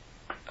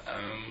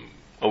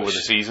 Over the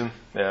season.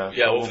 Yeah.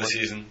 Yeah, over the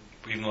season.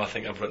 Even though I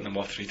think I've written them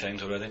off 3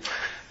 times already.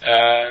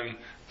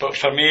 But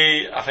for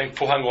me, I think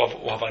Pohang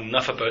will have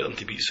enough about them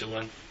to beat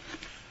Suwon.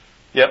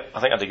 Yep,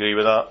 I think I'd agree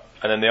with that.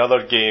 And then the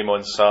other game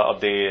on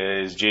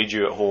Saturday is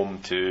Jeju at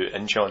home to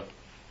Incheon.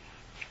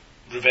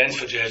 Revenge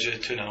for Jeju,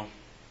 2-0.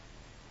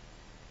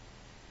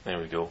 There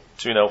we go.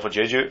 2-0 for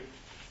Jeju.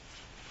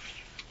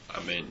 I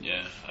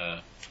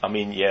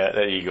mean, yeah,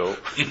 there you go.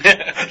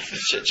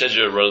 Jeju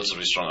are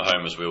relatively strong at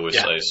home, as we always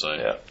Yeah. say, so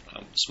Yeah.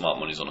 smart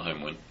money's on a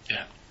home win.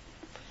 Yeah.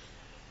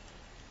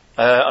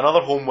 Another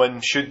home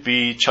win should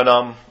be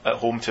Cheonam at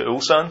home to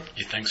Ulsan.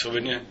 You think so,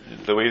 wouldn't you?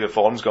 The way the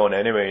form's gone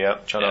anyway, yeah.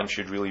 Cheonam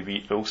should really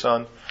beat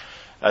Ulsan.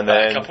 And A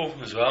then couple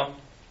as well,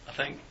 I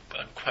think.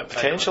 Quite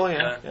potentially,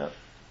 yeah.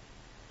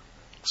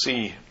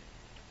 See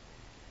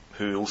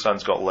who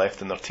Ulsan's got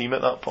left in their team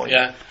at that point.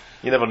 Yeah.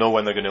 You never know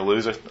when they're going to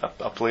lose a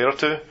player or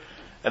two.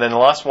 And then the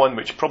last one,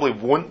 which probably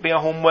won't be a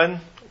home win,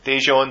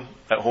 Daejeon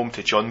at home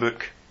to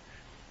Jeonbuk.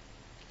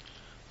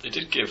 They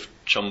did give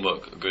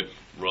Chumbuk a good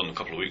run a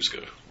couple of weeks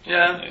ago.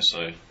 Yeah. didn't they? So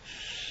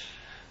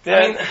Yeah.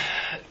 I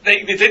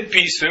mean, they did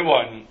beat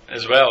Suwon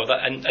as well,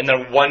 and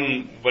their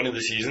one win of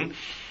the season.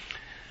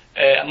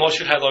 I'm not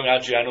sure how long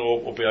Adriano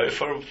will be out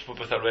for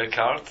with a red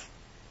card.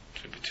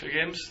 Could be 2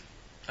 games,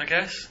 I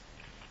guess.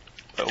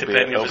 It'll be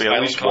Depending if at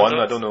it's least violent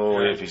one. I conduct. don't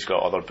know Yeah. if he's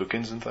got other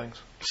bookings and things.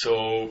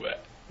 So,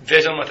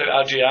 Dejan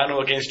without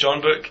Adriano against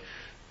John Book,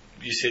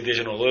 you say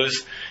Dejan will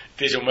lose.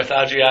 Dejan with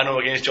Adriano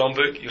against John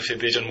Book, you'll say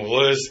Dejan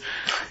will lose.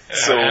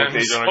 So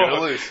Dejan are going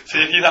to lose. So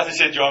you'd have to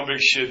say John Book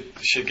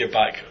should get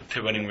back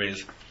to winning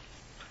ways.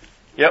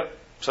 Yep.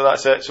 So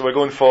that's it. So we're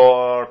going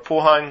for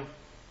Pohang,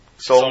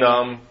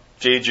 Songnam,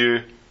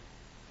 Jeju,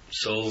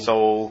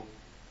 Seoul,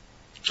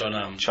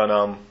 Jeonnam.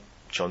 Cheonnam,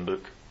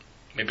 Jeonbuk.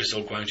 Maybe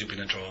Seoul Gwangju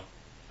being a draw.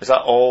 Is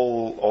that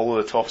all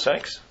of the top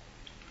 6?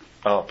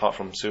 Oh, apart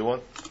from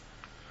Suwon.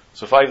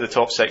 So 5 of the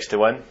top 6 to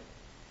win.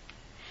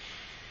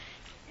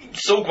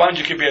 Seoul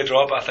Gwangju could be a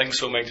draw, but I think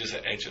Seoul might just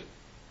edge it.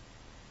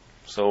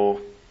 So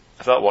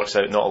if that works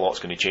out, not a lot's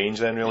going to change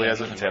then, really, Yeah,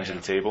 is it, in nothing, terms of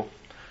the table?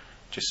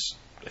 Just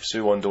if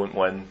Suwon don't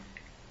win,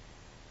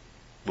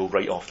 we'll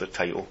write off the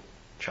title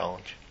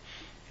challenge.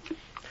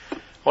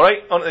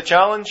 Alright, on to the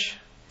challenge.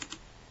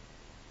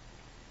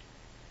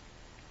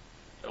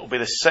 It'll be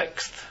the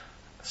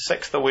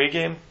sixth away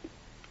game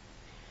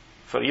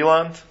for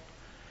Eland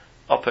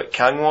up at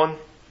Kangwon,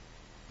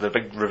 the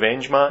big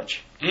revenge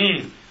match.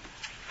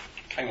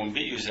 Kangwon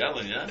beat New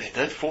Zealand, yeah? They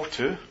did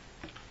 4-2.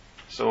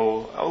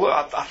 So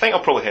I think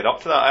I'll probably head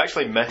up to that. I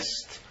actually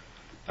missed.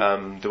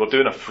 They were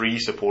doing a free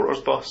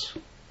supporters bus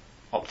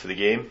up to the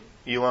game,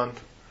 Eland.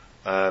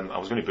 I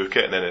was going to book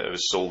it and then it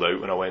was sold out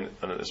when I went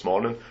on it this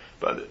morning.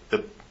 But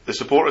the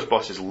supporters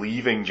bus is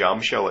leaving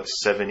Jamshil at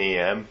 7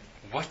 a.m.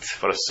 What?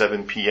 for a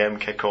 7 p.m.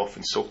 kickoff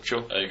in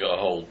Sokcho. You got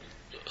a whole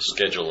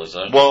schedule, is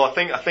there? Well, I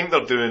think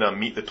they're doing a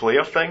meet the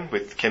player thing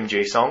with Kim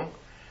Jae-sung.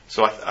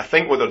 So I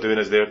think what they're doing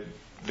is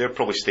they're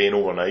probably staying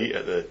overnight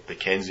at the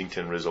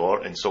Kensington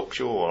Resort in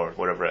Sokcho or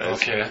wherever it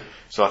is. Okay.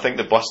 So I think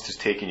the bus is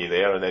taking you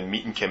there and then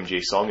meeting Kim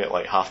Jae-sung at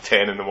like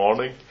 10:30 in the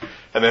morning,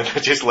 and then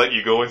they just let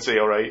you go and say,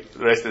 all right,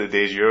 the rest of the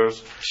day's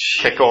yours.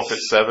 Kick off at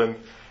 7,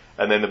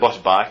 and then the bus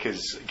back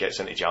gets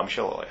into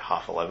Jamshil at like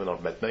 11:30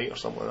 or midnight or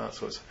something like that.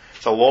 So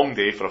it's a long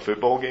day for a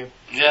football game.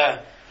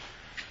 Yeah.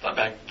 That'd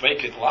be a very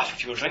good laugh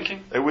if you were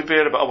drinking. It would be,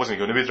 but I wasn't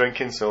going to be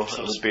drinking, so it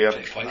would be a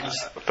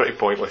pretty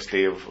pointless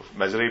day of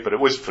misery. But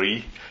it was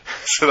free,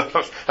 so that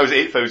was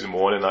 8,000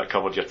 won, and that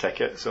covered your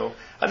ticket. So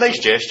a nice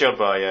gesture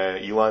by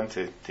Elan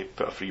to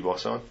put a free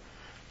bus on.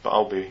 But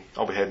I'll be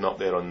heading up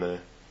there on the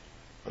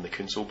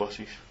Kunsel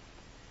buses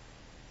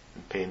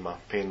and paying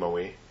my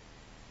way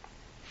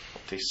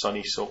up to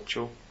sunny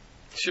Sokcho.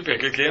 Should be a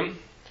good game.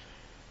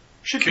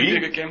 Could be a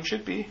good game.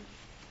 Should be.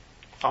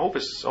 I hope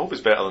it's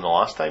better than the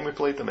last time we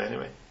played them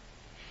anyway.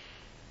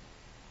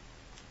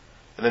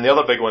 And then the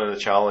other big one in the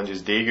challenge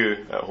is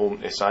Daegu at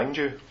home to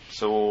Sangju.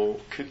 So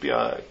could be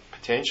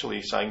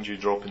potentially Sangju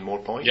dropping more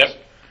points. Yep.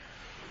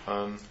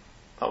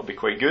 That would be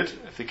quite good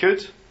if they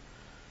could.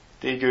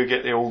 Daegu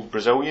get the old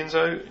Brazilians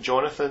out,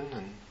 Jonathan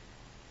and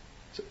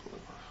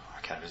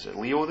is it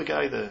Leo, the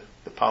guy, the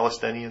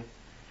Palestinian?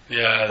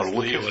 Yeah, Or it's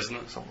Lucas, Leo, isn't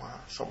it? Something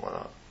like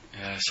that.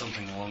 Yeah,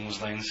 something along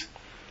those lines.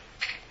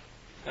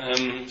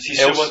 See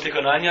Suwon take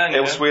on Anyang.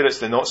 Elsewhere, it's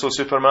the not so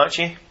super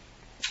matchy.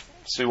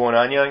 Suwon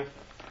Anyang.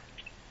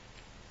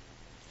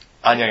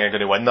 Anyang are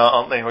going to win that,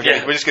 aren't they? We're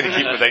just going to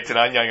keep predicting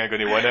Anyang are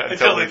going to win it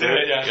until they do.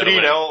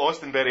 3-0,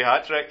 Austinberry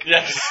hat-trick.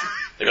 Yes.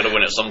 They've got to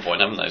win at some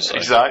point, haven't they? So.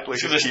 Exactly.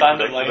 So just the keep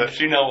standard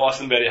predicting line,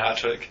 it. 3-0 Austinberry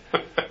hat-trick.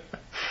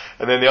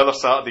 And then the other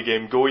Saturday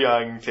game,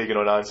 Goyang taking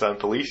on Ansan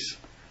Police.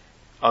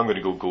 I'm going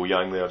to go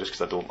Goyang there just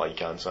because I don't like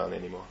Ansan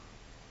anymore.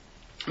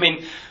 I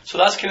mean, so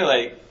that's kind of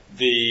like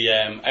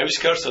the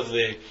outskirts of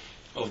the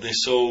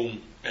Seoul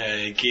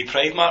Gay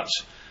Pride March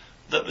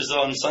that was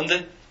on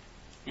Sunday.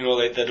 You know,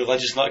 like the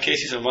religious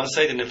nutcases on one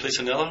side and the police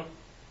on the other.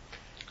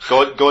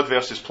 God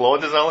versus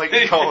Plod, as I like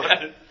to call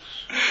it.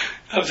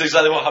 That was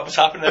exactly what was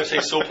happening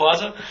outside Seoul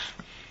Plaza.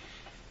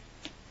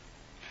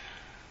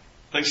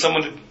 Like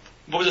someone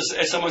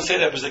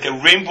said it was like a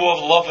rainbow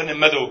of love in the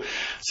middle,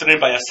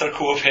 surrounded by a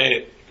circle of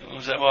hate. I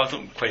was like, well, I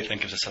don't quite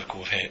think it was a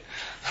circle of hate.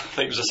 I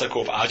think it was a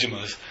circle of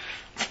ajumas.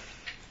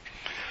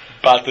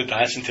 Badly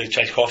dancing to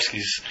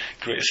Tchaikovsky's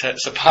greatest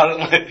hits,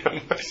 apparently.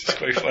 Which is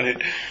quite funny.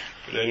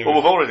 But anyway. Well,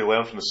 we've already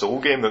learned from the Seoul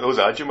game that those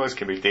ajumas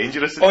can be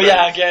dangerous. Oh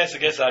yeah, I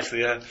guess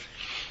actually, yeah.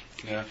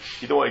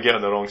 You don't want to get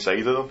on the wrong side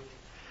of them.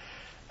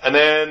 And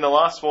then the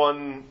last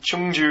one,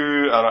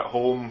 Cheongju are at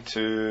home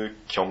to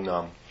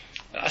Gyeongnam.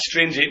 A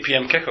strange 8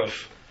 p.m.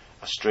 kickoff.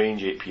 A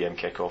strange 8 p.m.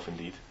 kickoff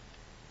indeed.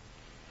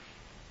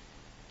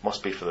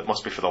 Must be for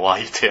the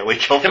live telly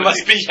coverage. It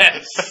must be,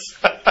 yes.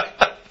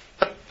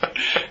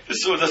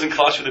 Just so it doesn't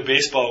clash with the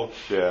baseball.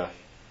 Yeah.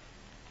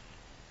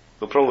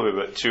 There'll probably be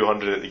about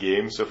 200 at the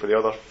game, so for the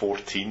other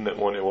 14 that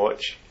want to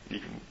watch, you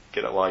can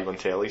get it live on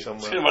telly somewhere.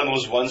 It's kind of one of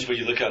those ones where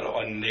you look at it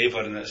on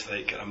Naver and it's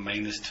like a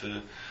 -2. Do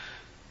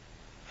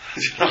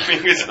you know what I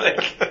mean? It's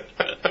like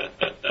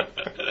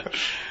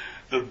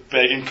they're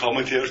begging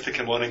commentators to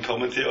come on and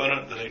commentate on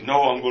it. They're like,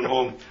 no, I'm going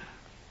home.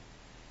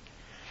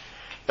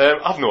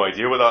 I've no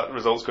idea what that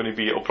result's going to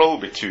be. It'll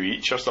probably be 2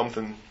 each or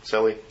something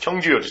silly.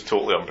 Cheongju are just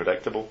totally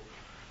unpredictable.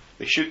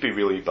 They should be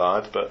really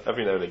bad, but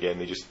every now and again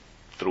they just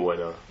throw in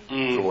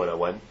a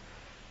win.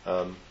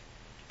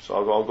 So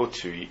I'll go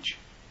 2 each,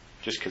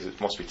 just because it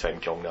must be time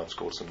Gyeongnam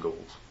scored some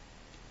goals.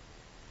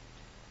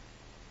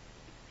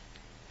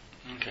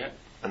 Okay.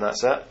 And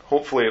that's it.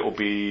 Hopefully it will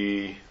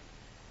be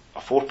a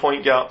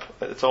 4-point gap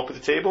at the top of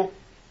the table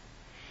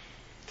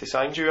to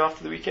Sangju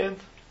after the weekend.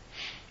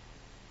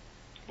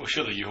 Well,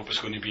 surely you hope it's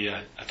going to be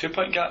a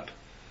 2-point gap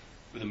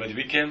with the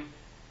midweek game.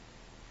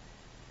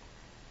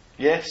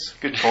 Yes,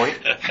 good point.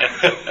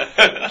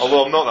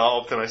 Although I'm not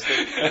that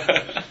optimistic.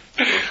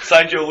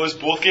 Sangju will lose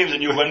both games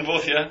and you'll win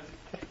both, yeah?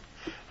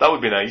 That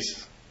would be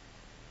nice.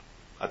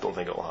 I don't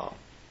think it'll happen.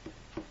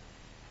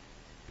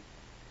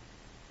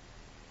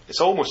 It's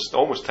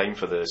almost time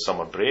for the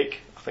summer break.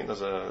 I think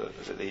is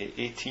it the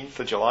 18th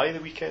of July, the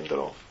weekend they're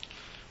off?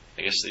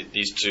 I guess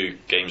these 2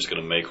 games are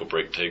going to make or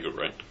break Taeguk,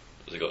 right?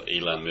 They've got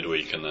Elan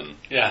midweek and then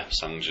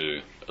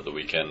Sangju at the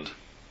weekend.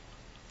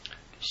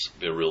 It'll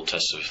be a real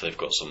test if they've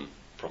got some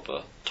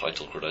proper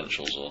title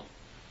credentials or...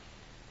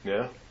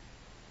 Yeah.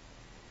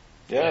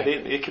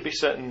 They could be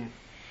sitting,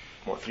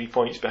 3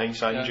 points behind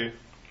Sangju? Yeah.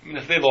 I mean,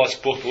 if they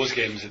lost both those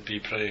games, it'd be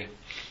pretty...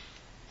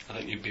 I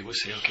think you'd be able to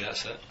say, okay,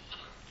 that's it.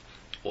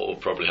 What will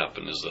probably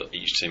happen is that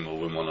each team will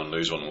win one and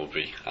lose one, will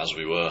be as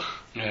we were.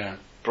 Yeah.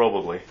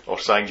 Probably. Or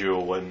Sangju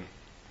will win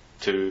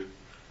 2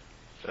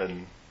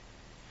 and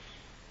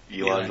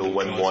Eland will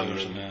win 1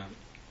 and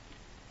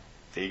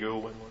Daegu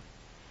will win 1.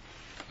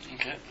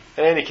 Okay.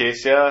 In any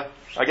case, yeah,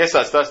 I guess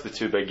that's the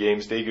 2 big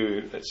games.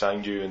 Daegu at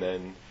Sangju and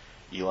then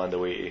Eland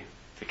away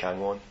to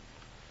Kangwon.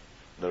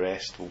 The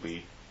rest will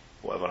be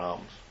whatever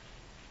happens.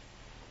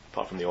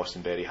 Apart from the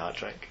Austin Berry hat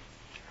trick.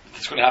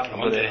 It's going to happen on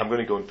Monday. I'm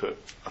going to go and put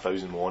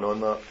 1,000 won on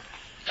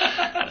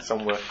that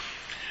somewhere.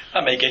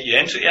 That might get you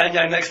entry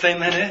next time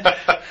then, eh?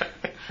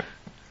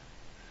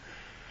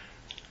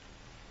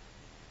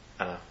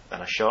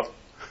 And a shirt.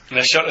 And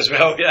a shirt as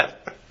well, yeah.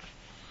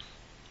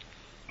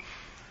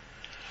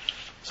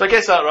 So I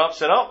guess that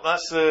wraps it up.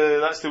 That's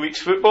the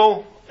week's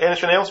football.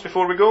 Anything else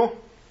before we go?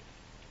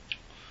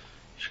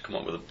 Should come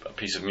up with a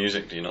piece of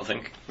music, do you not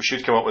think? We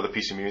should come up with a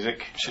piece of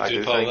music. Should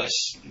do, Paul.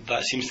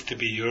 That seems to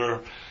be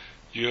your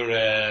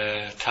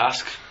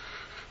task,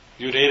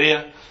 your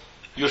area,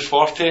 your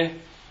forte.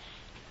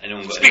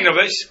 Speaking of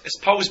which, it's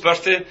Paul's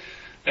birthday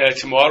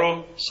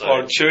tomorrow,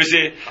 or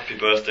Tuesday. Happy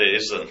birthday,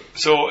 is it?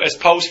 So it's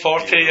Paul's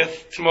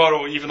 40th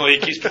tomorrow, even though he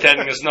keeps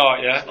pretending it's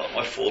not, yeah? It's not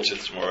my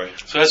 40th tomorrow.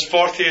 So his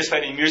 40th is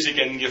finding music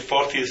and your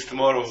 40th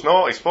tomorrow. It's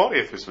not, his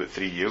 40th was about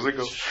 3 years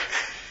ago.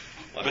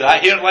 With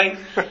that hairline?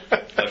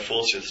 My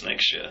 40th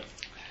next year.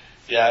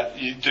 Yeah,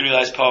 you do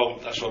realise, Paul,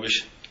 that's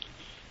rubbish.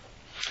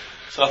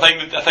 So I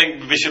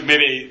think we should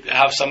maybe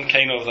have some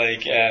kind of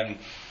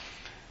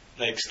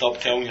like stop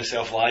telling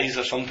yourself lies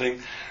or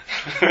something.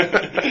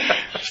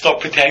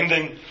 Stop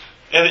pretending.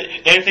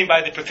 Anything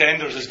by the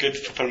Pretenders is good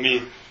for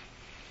me.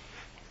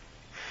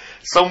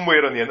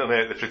 Somewhere on the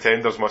internet, the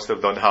Pretenders must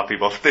have done Happy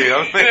Birthday,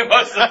 haven't they? They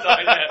must have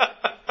done, yeah.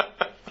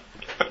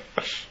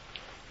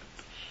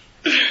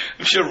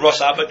 I'm sure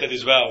Ross Abbott did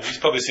as well. He's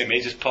probably the same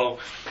age as Paul.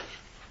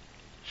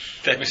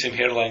 Definitely same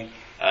hairline.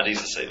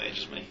 Addy's the same age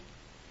as me.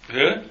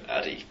 Who?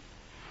 Addy.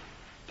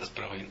 That's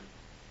brilliant.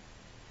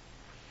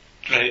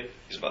 Right.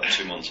 He's about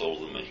 2 months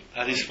older than me.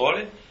 Addy's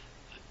 40?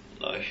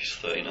 No, he's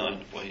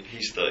 39. Well,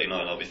 he's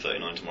 39, I'll be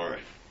 39 tomorrow.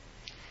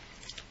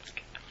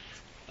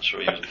 I'm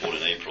sure he was born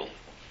in April.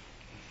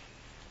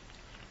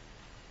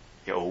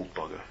 You old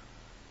bugger.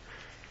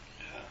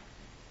 Yeah.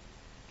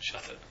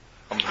 Shut it.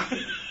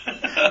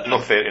 I'm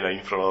not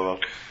 39 for another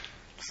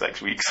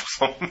 6 weeks or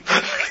something.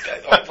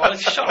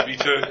 Honestly, shut up, you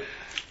two.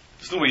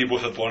 There's no way you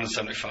both are born in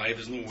 75,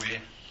 there's no way.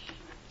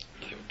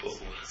 No, but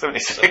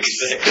 76.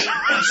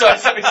 Sorry,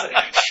 76.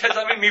 Does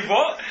that make me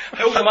what?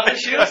 How old am I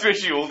this year? That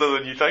makes you older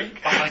than you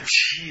think. Oh,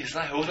 jeez, is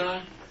that how old I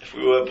am? If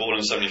we were born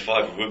in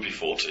 75, we would be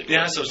 40. Yeah,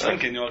 that's what I was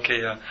thinking.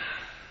 Okay, yeah.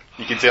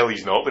 You can tell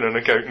he's not been an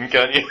accountant,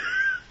 can't you?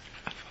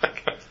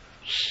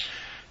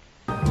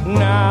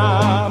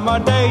 Now my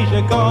days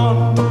are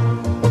gone,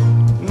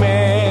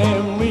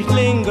 memories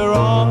linger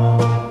on,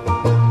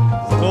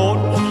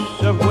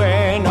 thoughts of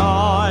when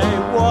I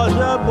was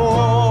a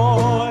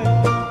boy.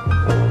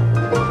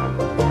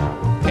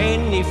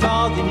 Penny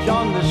farthings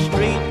on the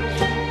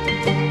streets,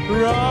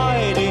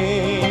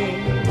 riding.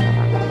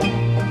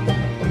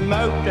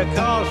 Motor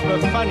cars were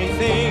funny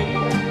things,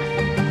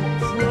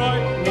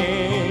 frightened.